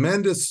have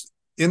tremendous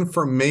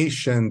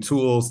information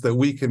tools that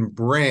we can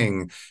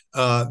bring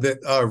that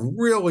are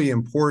really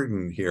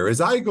important here. As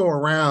I go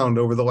around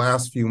over the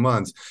last few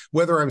months,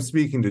 whether I'm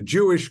speaking to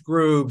Jewish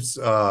groups,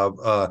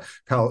 Muslim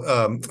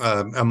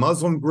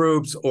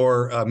groups,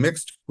 or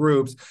mixed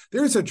groups,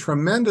 there's a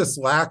tremendous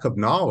lack of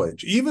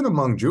knowledge, even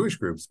among Jewish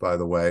groups, by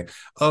the way,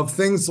 of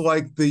things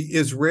like the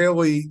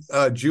Israeli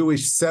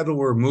Jewish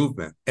settler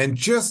movement and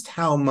just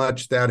how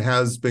much that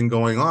has been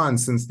going on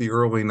since the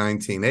early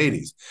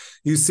 1980s.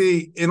 You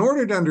see, in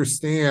order to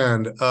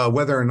understand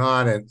whether or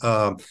not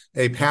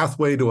a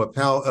pathway to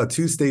a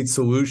two-state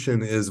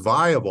solution is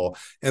viable,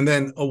 and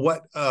then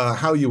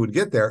how you would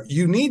get there,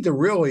 you need to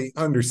really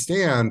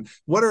understand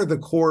what are the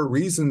core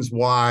reasons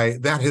why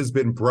that has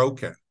been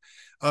broken.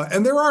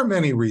 And there are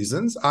many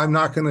reasons. I'm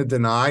not going to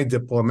deny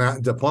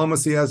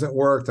diplomacy hasn't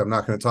worked. I'm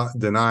not going to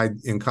deny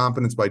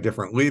incompetence by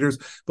different leaders.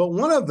 But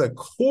one of the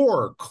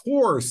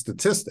core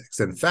statistics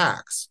and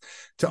facts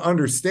to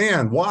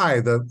understand why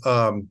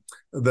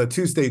the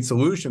two-state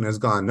solution has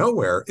gone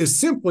nowhere is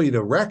simply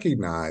to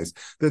recognize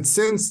that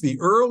since the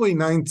early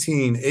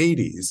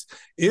 1980s,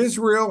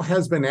 Israel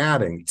has been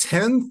adding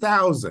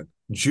 10,000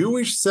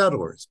 Jewish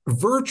settlers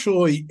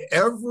virtually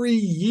every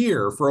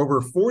year for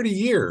over 40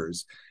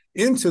 years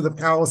into the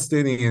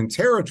Palestinian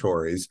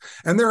territories,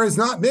 and there has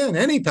not been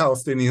any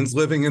Palestinians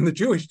living in the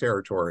Jewish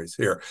territories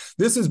here.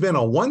 This has been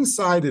a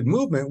one-sided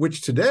movement,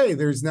 which today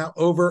there's now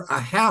over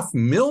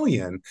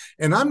 500,000,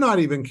 and I'm not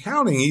even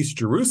counting East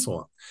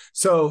Jerusalem.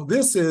 So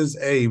this is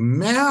a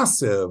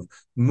massive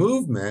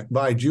movement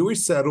by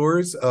Jewish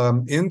settlers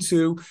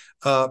into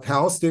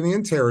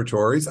Palestinian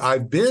territories.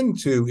 I've been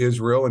to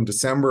Israel in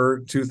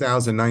December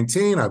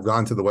 2019. I've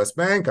gone to the West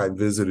Bank. I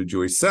visited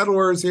Jewish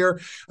settlers here.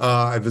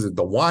 I visited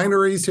the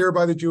wineries here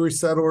by the Jewish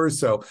settlers.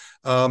 So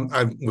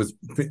I was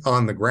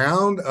on the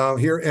ground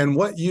here. And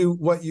what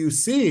you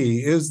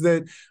see is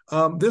that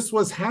this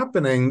was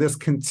happening, this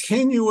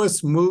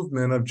continuous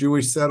movement of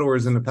Jewish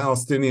settlers in the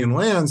Palestinian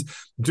lands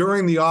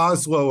during the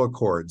Oslo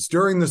Accords,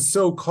 during the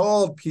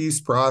so-called peace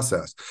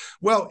process.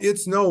 Well,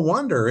 it's no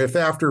wonder if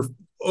after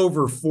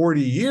over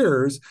 40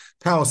 years,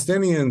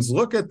 Palestinians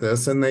look at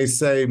this and they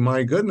say,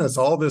 my goodness,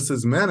 all this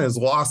has meant is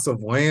loss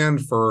of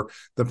land for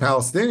the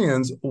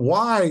Palestinians.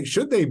 Why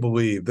should they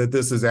believe that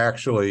this is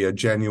actually a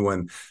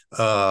genuine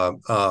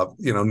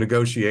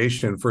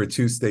negotiation for a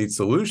two-state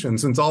solution,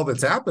 since all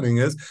that's happening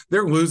is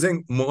they're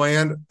losing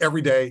land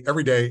every day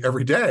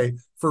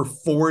for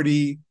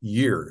 40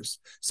 years.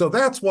 So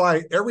that's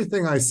why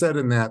everything I said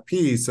in that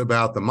piece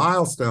about the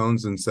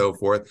milestones and so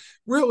forth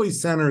really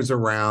centers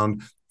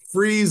around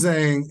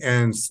freezing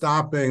and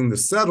stopping the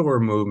settler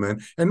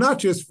movement, and not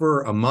just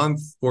for a month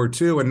or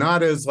two, and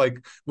not as like,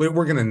 we're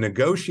going to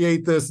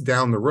negotiate this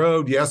down the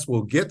road. Yes,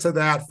 we'll get to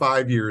that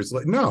 5 years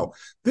later. No,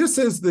 this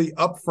is the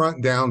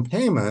upfront down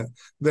payment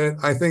that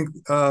I think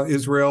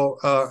Israel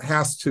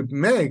has to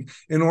make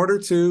in order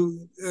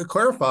to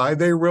clarify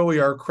they really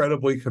are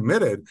credibly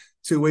committed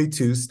to a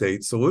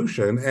two-state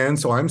solution. And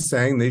so I'm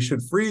saying they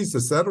should freeze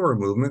the settler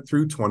movement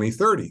through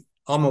 2030.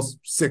 Almost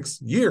 6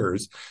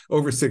 years,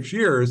 over 6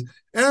 years.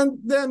 And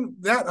then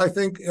that, I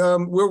think,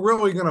 we're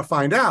really going to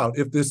find out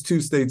if this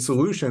two-state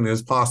solution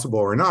is possible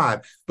or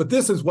not. But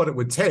this is what it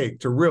would take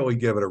to really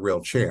give it a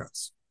real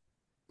chance.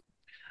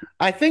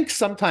 I think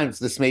sometimes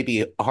this may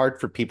be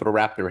hard for people to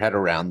wrap their head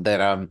around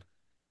that,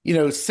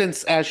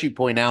 since, as you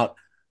point out,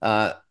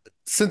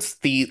 since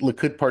the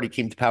Likud party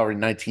came to power in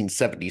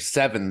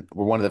 1977,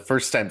 or one of the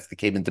first times they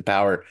came into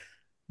power,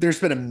 there's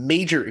been a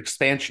major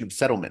expansion of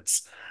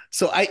settlements.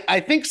 So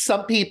I think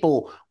some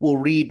people will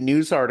read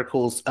news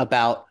articles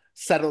about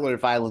settler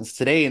violence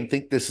today and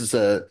think this is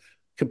a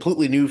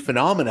completely new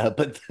phenomena,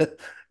 but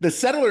the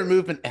settler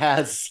movement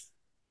has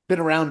been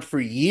around for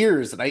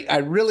years. And I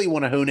really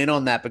want to hone in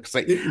on that because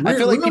I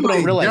feel like people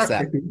don't really realize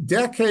that.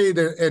 Decade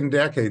and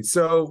decade.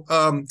 So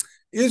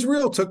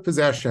Israel took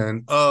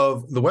possession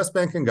of the West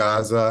Bank and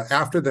Gaza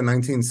after the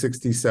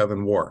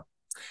 1967 war.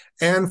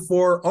 And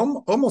for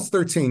almost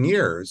 13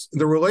 years,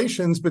 the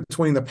relations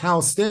between the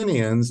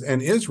Palestinians and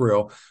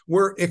Israel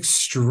were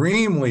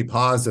extremely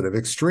positive,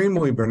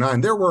 extremely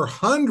benign. There were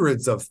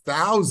hundreds of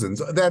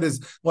thousands, that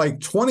is like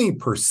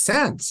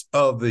 20%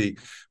 of the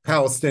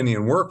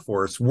Palestinian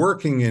workforce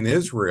working in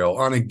Israel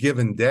on a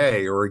given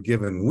day or a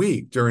given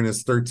week during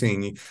this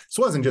 13 years. This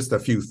wasn't just a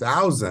few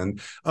thousand.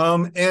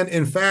 And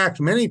in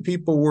fact, many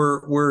people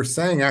were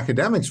saying,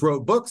 academics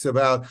wrote books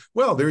about,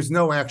 well, there's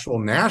no actual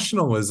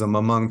nationalism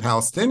among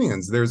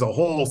Palestinians. There's a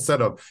whole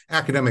set of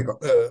academic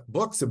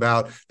books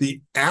about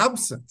the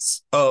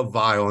absence of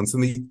violence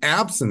and the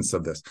absence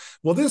of this.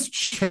 Well, this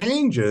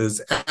changes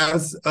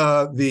as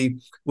the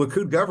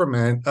Likud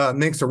government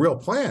makes a real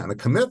plan, a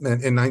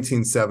commitment in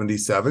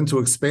 1977 to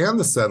expand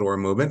the settler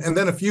movement. And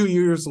then a few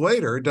years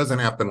later, it doesn't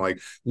happen like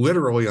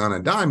literally on a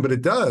dime, but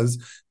it does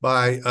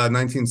by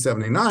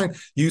 1979,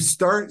 you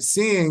start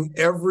seeing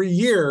every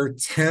year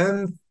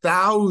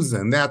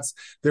 10,000.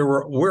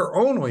 We're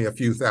only a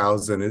few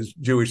thousand as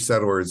Jewish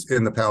settlers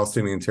in the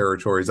Palestinian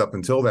territories up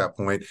until that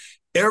point.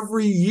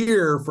 Every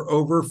year for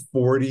over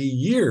 40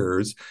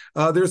 years,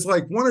 there's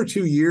like 1 or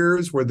 2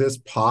 years where this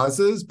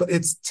pauses, but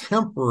it's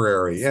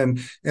temporary.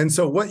 And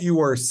so what you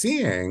are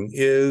seeing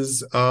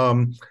is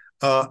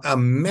a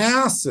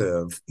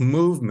massive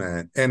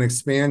movement and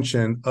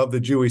expansion of the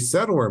Jewish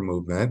settler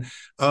movement.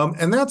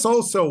 And that's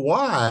also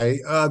why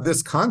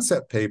this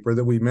concept paper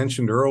that we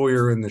mentioned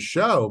earlier in the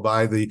show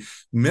by the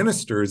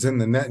ministers in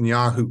the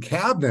Netanyahu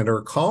cabinet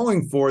are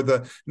calling for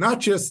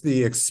not just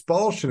the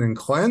expulsion and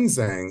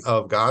cleansing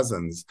of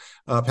Gazans,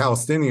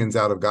 Palestinians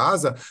out of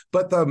Gaza,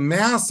 but the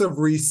massive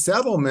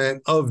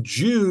resettlement of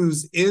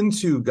Jews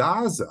into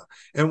Gaza.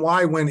 And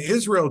why when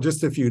Israel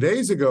just a few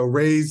days ago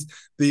raised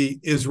the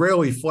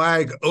Israeli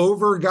flag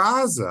over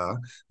Gaza,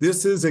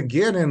 this is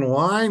again in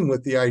line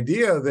with the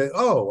idea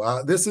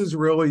that, this is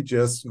really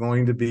just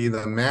going to be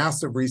the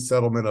massive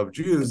resettlement of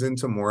Jews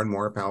into more and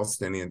more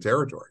Palestinian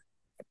territory.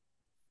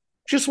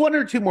 Just one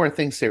or two more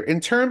things here. In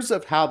terms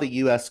of how the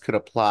U.S. could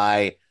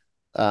apply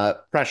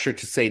pressure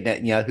to, say,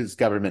 Netanyahu's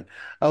government,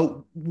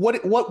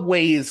 what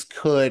ways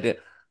could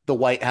the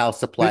White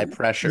House apply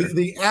pressure?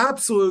 The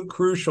absolute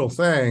crucial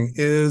thing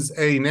is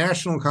a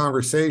national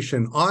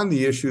conversation on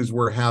the issues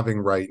we're having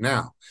right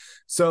now.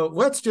 So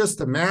let's just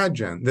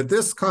imagine that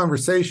this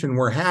conversation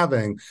we're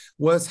having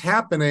was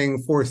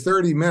happening for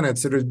 30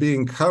 minutes. It is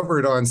being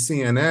covered on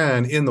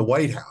CNN in the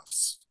White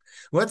House.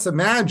 Let's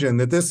imagine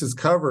that this is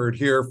covered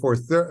here for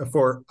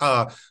 4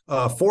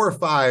 or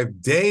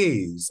 5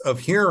 days of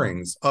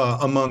hearings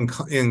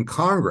in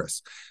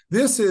Congress.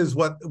 This is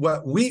what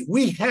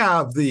we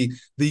have the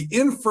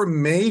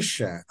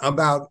information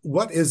about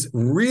what has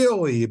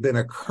really been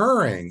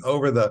occurring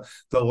over the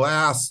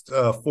last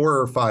 4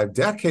 or 5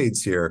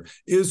 decades here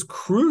is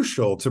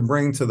crucial to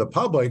bring to the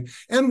public.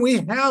 And we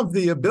have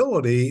the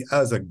ability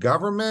as a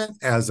government,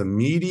 as a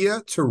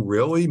media, to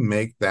really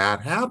make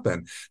that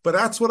happen. But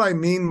that's what I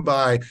mean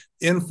by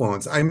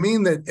influence. I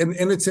mean that,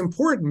 and it's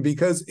important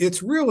because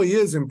it really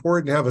is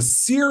important to have a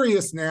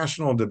serious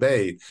national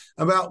debate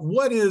about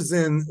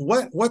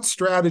what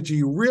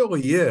strategy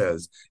really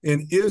is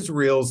in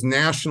Israel's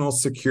national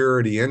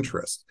security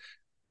interest.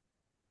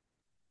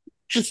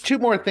 Just two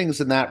more things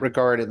in that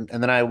regard, and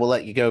then I will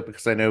let you go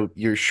because I know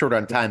you're short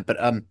on time.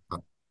 But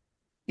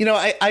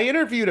I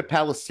interviewed a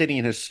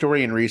Palestinian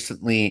historian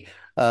recently,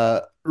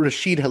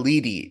 Rashid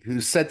Halidi, who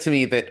said to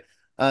me that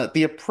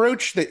the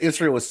approach that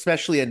Israel,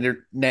 especially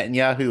under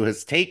Netanyahu,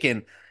 has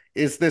taken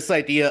is this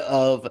idea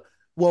of,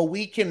 well,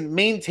 we can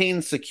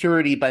maintain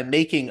security by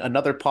making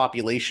another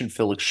population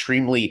feel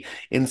extremely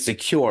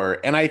insecure.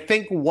 And I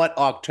think what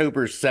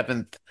October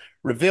 7th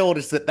revealed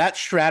is that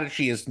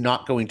strategy is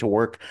not going to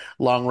work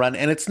long run.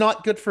 And it's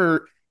not good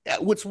for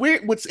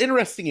what's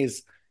interesting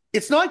is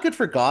it's not good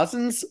for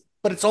Gazans,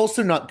 but it's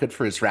also not good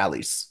for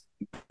Israelis.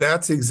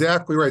 That's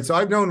exactly right. So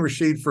I've known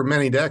Rashid for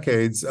many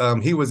decades.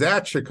 He was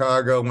at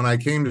Chicago when I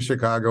came to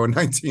Chicago in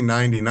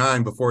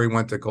 1999 before he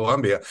went to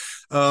Columbia.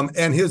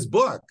 And his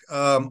book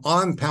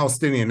on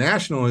Palestinian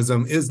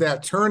nationalism is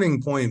that turning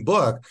point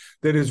book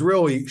that is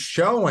really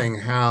showing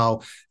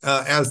how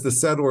as the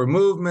settler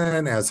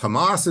movement, as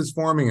Hamas is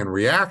forming in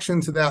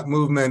reaction to that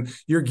movement,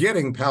 you're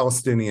getting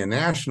Palestinian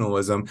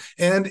nationalism.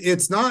 And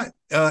it's not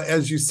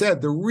as you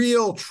said, the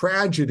real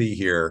tragedy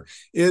here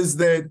is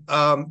that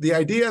the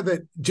idea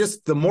that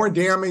just the more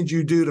damage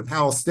you do to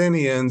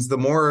Palestinians, the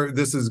more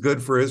this is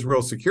good for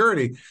Israel's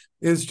security.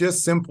 is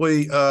just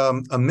simply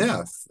a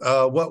myth.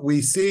 What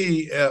we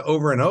see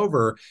over and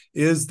over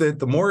is that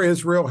the more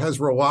Israel has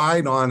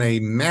relied on a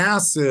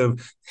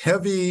massive,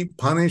 heavy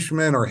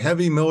punishment or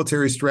heavy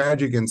military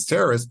strategy against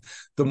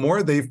terrorists, the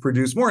more they've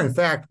produced more. In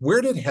fact, where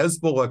did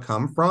Hezbollah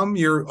come from?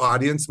 Your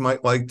audience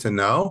might like to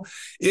know.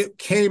 It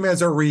came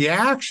as a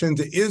reaction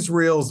to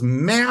Israel's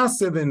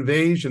massive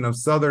invasion of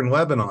southern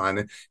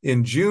Lebanon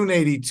in June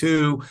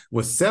 82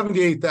 with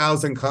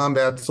 78,000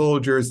 combat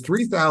soldiers,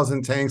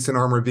 3,000 tanks and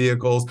armored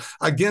vehicles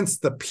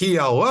against the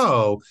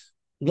PLO.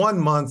 1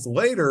 month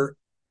later,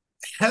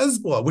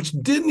 Hezbollah, which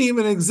didn't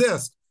even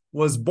exist,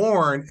 was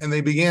born, and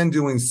they began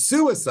doing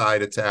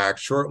suicide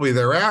attacks shortly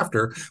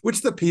thereafter,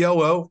 which the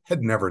PLO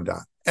had never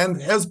done. And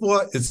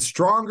Hezbollah is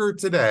stronger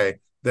today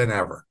than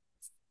ever.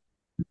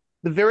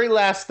 The very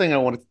last thing I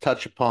wanted to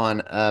touch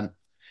upon,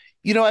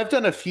 I've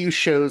done a few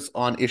shows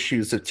on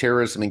issues of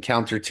terrorism and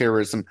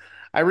counterterrorism.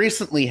 I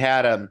recently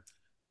had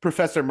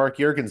Professor Mark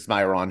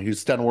Juergensmeyer on,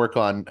 who's done work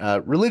on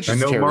religious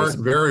terrorism. I know Mark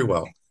very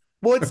well.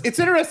 Well, it's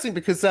interesting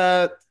because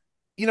I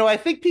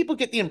think people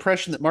get the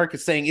impression that Mark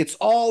is saying it's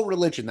all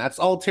religion, that's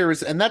all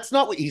terrorism, and that's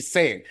not what he's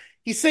saying.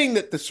 He's saying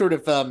that the sort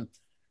of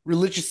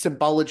religious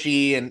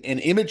symbology and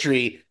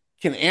imagery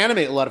can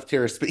animate a lot of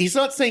terrorists, but he's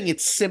not saying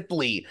it's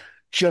simply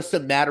just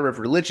a matter of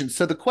religion.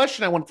 So the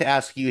question I wanted to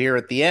ask you here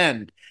at the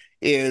end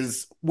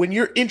is, when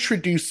you're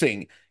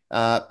introducing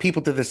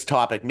people to this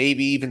topic,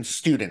 maybe even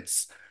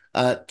students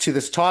to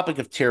this topic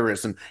of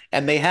terrorism,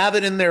 and they have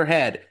it in their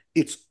head,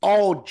 it's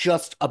all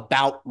just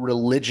about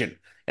religion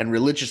and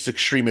religious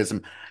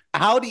extremism.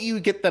 How do you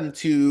get them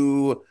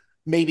to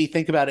maybe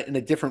think about it in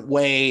a different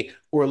way,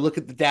 or look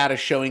at the data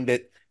showing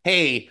that,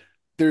 hey,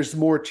 there's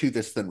more to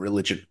this than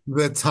religion?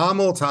 The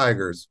Tamil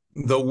Tigers,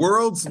 the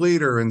world's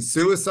leader in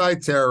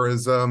suicide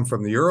terrorism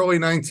from the early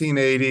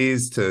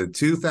 1980s to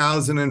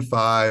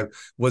 2005,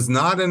 was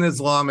not an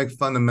Islamic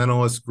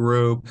fundamentalist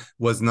group,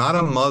 was not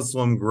a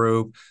Muslim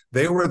group.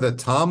 They were the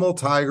Tamil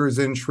Tigers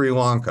in Sri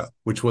Lanka,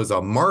 which was a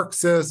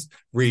Marxist,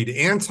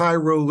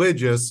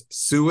 anti-religious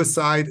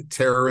suicide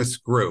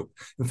terrorist group.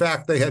 In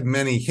fact, they had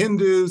many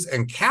Hindus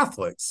and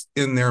Catholics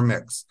in their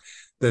mix.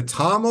 The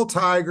Tamil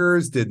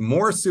Tigers did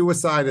more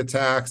suicide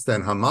attacks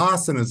than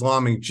Hamas and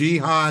Islamic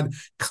Jihad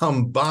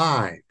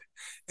combined.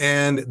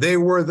 And they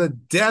were the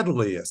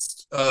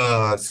deadliest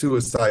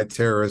suicide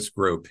terrorist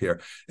group here.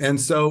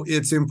 And so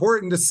it's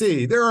important to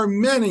see there are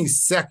many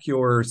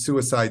secular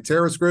suicide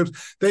terrorist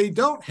groups. They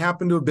don't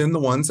happen to have been the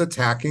ones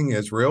attacking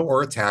Israel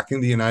or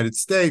attacking the United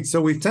States. So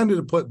we've tended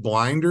to put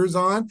blinders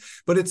on,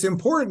 but it's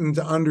important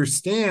to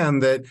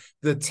understand that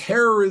the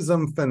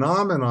terrorism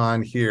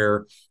phenomenon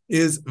here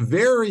is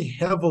very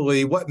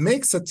heavily, what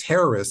makes a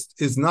terrorist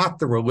is not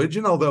the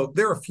religion, although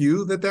there are a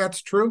few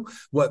that's true.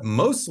 What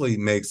mostly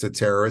makes a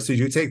terrorist is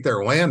you take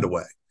their land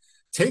away.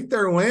 Take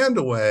their land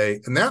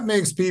away, and that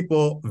makes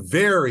people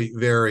very,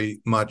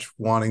 very much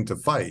wanting to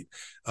fight.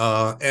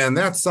 And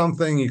that's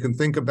something you can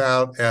think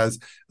about as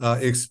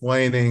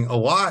explaining a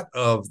lot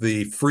of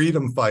the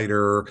freedom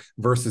fighter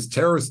versus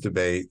terrorist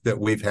debate that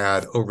we've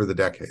had over the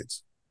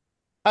decades.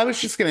 I was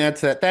just going to add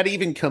to that. That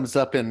even comes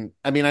up in,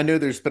 I know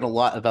there's been a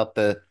lot about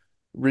the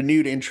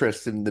renewed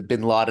interest in the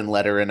Bin Laden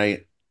letter, and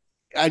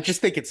I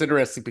just think it's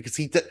interesting because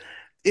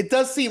it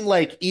does seem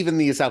like even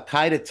these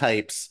Al-Qaeda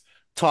types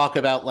talk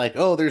about, like,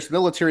 oh, there's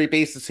military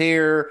bases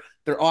here,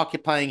 they're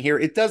occupying here.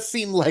 It does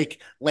seem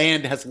like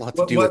land has a lot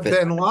to do with it. What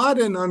Bin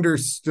Laden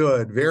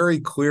understood very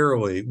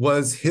clearly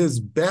was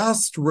his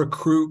best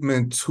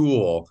recruitment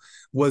tool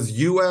was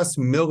U.S.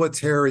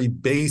 military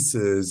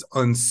bases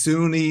on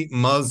Sunni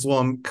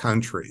Muslim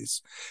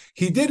countries.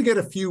 He did get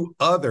a few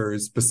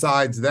others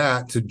besides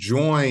that to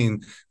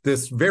join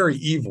this very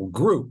evil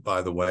group,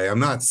 by the way. I'm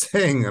not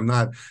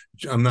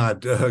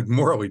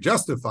morally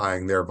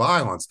justifying their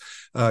violence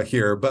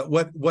here, but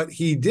what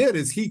he did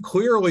is he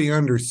clearly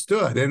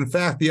understood. In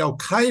fact, the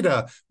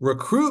Al-Qaeda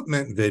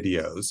recruitment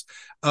videos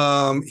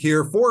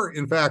here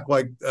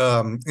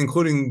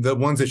including the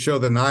ones that show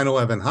the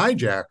 9/11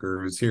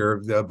 hijackers here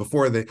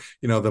before the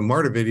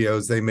martyr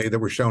videos they made that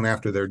were shown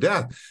after their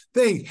death,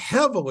 they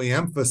heavily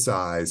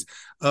emphasize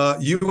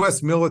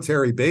U.S.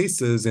 military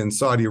bases in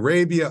Saudi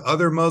Arabia,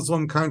 other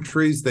Muslim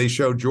countries. They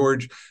show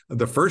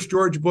the first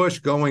George Bush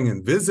going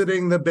and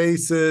visiting the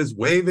bases,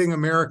 waving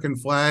American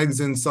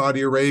flags in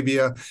Saudi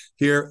Arabia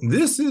here.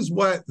 This is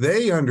what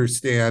they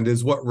understand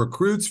is what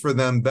recruits for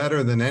them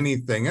better than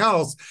anything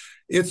else.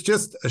 It's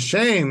just a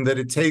shame that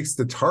it takes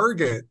the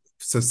target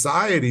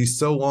society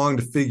so long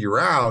to figure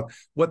out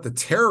what the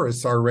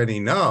terrorists already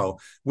know,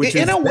 which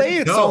in is a way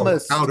it's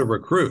almost how to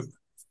recruit.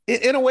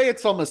 In a way,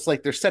 it's almost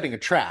like they're setting a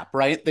trap,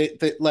 right?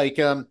 The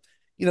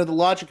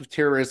logic of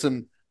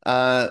terrorism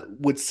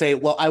would say,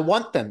 well, I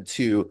want them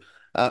to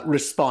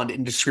respond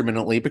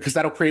indiscriminately because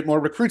that'll create more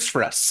recruits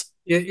for us.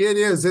 It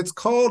is. It's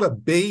called a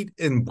bait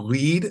and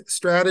bleed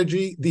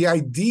strategy. The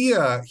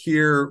idea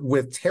here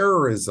with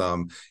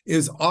terrorism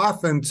is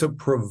often to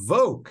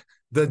provoke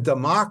the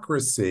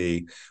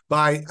democracy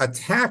by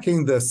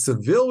attacking the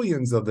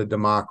civilians of the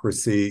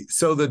democracy.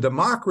 So the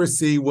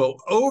democracy will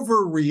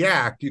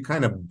overreact. You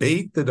kind of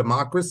bait the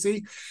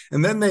democracy,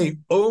 and then they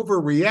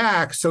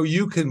overreact so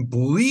you can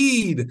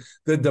bleed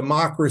the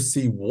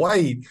democracy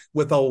white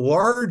with a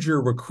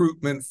larger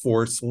recruitment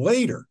force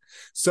later.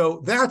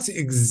 So that's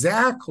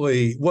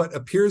exactly what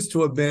appears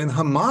to have been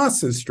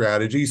Hamas's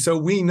strategy. So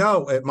we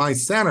know at my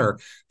center,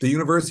 the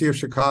University of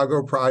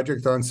Chicago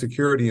Project on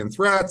Security and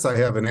Threats, I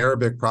have an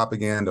Arabic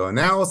propaganda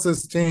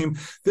analysis team.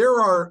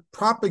 There are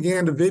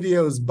propaganda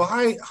videos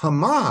by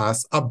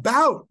Hamas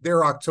about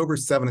their October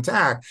 7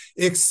 attack,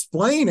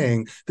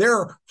 explaining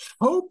they're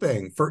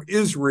hoping for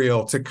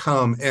Israel to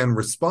come and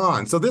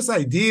respond. So this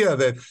idea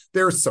that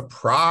they're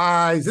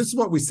surprised, this is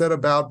what we said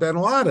about bin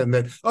Laden,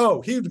 that,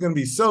 oh, he's going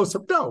to be so,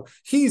 no,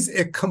 he's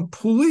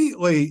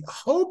completely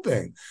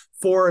hoping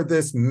for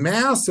this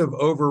massive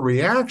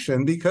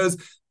overreaction because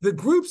the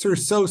groups are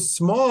so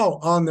small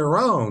on their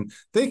own,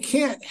 they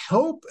can't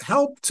help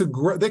to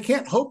grow. They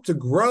can't hope to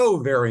grow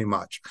very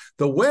much.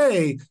 The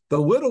way the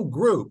little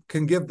group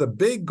can give the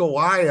big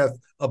Goliath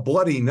a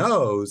bloody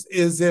nose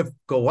is if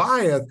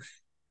Goliath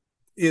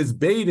is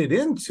baited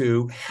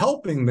into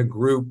helping the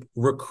group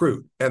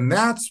recruit. And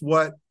that's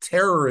what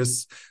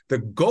terrorists, the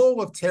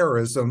goal of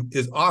terrorism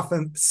is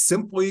often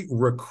simply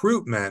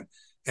recruitment.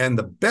 And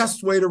the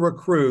best way to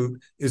recruit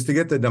is to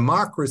get the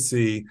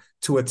democracy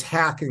to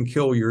attack and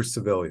kill your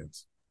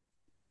civilians.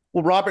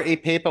 Well, Robert A.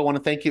 Pape, I want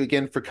to thank you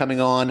again for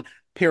coming on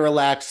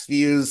Parallax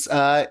Views.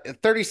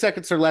 30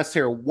 seconds or less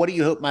here. What do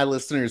you hope my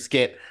listeners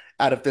get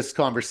out of this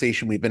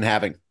conversation we've been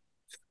having?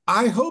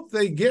 I hope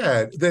they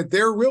get that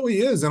there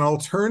really is an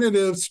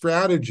alternative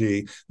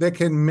strategy that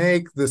can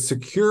make the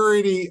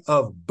security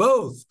of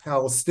both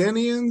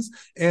Palestinians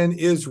and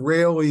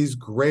Israelis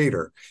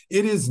greater.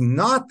 It is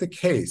not the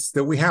case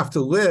that we have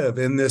to live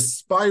in this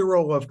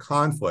spiral of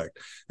conflict.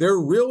 There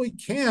really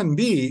can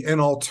be an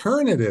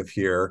alternative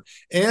here.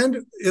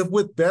 And if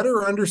with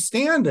better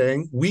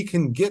understanding, we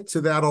can get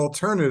to that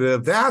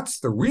alternative. That's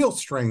the real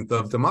strength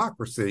of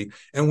democracy.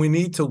 And we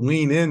need to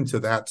lean into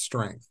that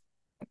strength.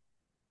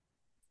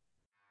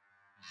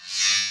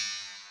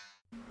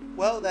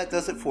 Well, that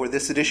does it for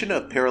this edition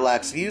of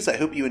Parallax Views. I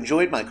hope you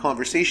enjoyed my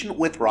conversation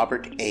with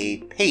Robert A.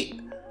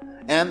 Pape,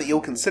 and that you'll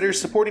consider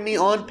supporting me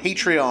on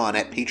Patreon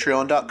at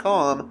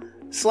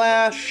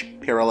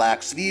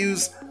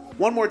patreon.com/parallaxviews.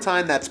 One more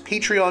time, that's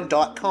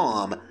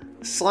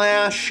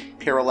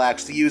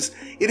patreon.com/parallaxviews.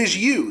 It is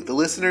you, the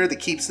listener, that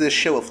keeps this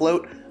show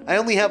afloat. I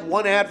only have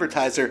one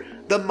advertiser,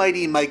 the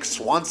mighty Mike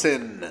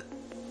Swanson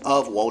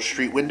of Wall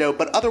Street Window,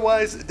 but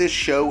otherwise, this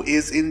show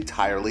is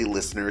entirely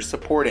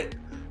listener-supported.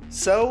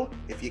 So,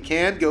 if you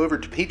can, go over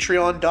to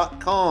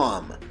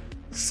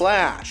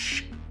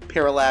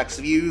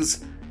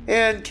patreon.com/parallaxviews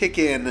and kick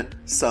in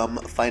some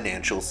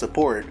financial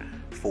support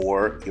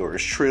for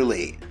yours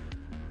truly.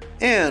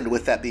 And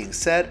with that being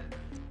said,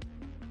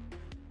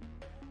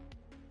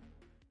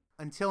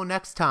 until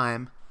next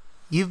time,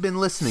 you've been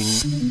listening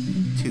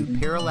to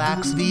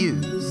Parallax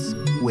Views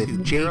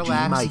with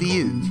Parallax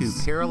Views to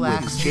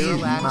Parallax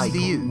Views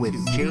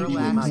with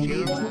Parallax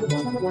Views.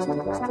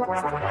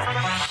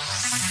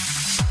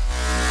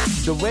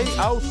 The way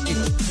out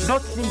is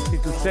not simply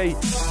to say,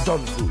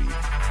 don't do it,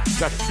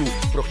 just to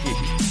prohibit.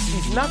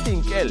 If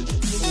nothing else,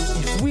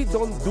 if we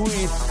don't do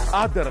it,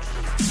 others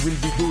will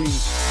be doing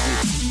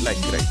it like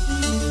crazy.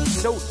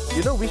 So,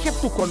 we have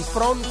to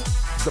confront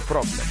the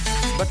problem.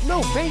 But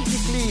no,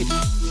 basically,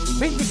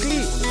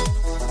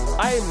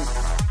 I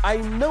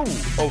know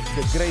of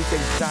the great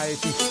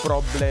anxieties,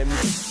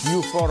 problems,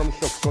 new forms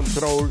of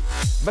control,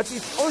 but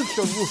it's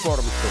also new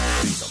forms of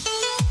freedom.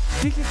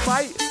 This is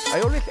why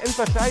I always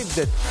emphasize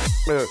that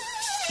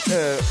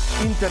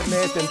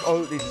internet and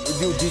all this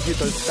new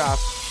digital stuff,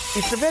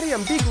 it's a very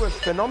ambiguous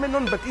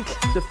phenomenon, but it's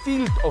the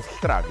field of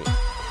struggle.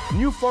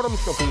 New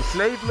forms of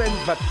enslavement,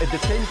 but at the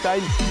same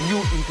time,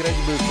 new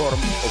incredible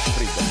forms of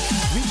freedom.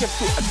 We have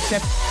to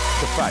accept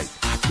the fight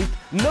with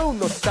no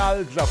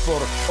nostalgia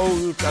for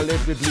old,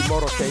 allegedly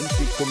more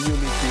authentic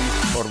communities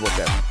or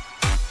whatever.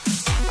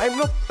 I'm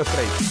not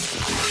afraid.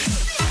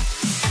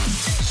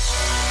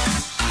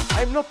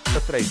 I'm not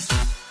afraid.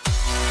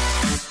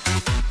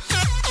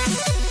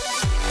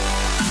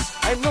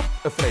 I'm not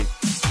afraid.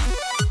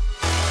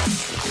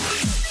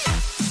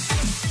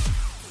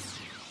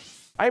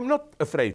 I'm not afraid.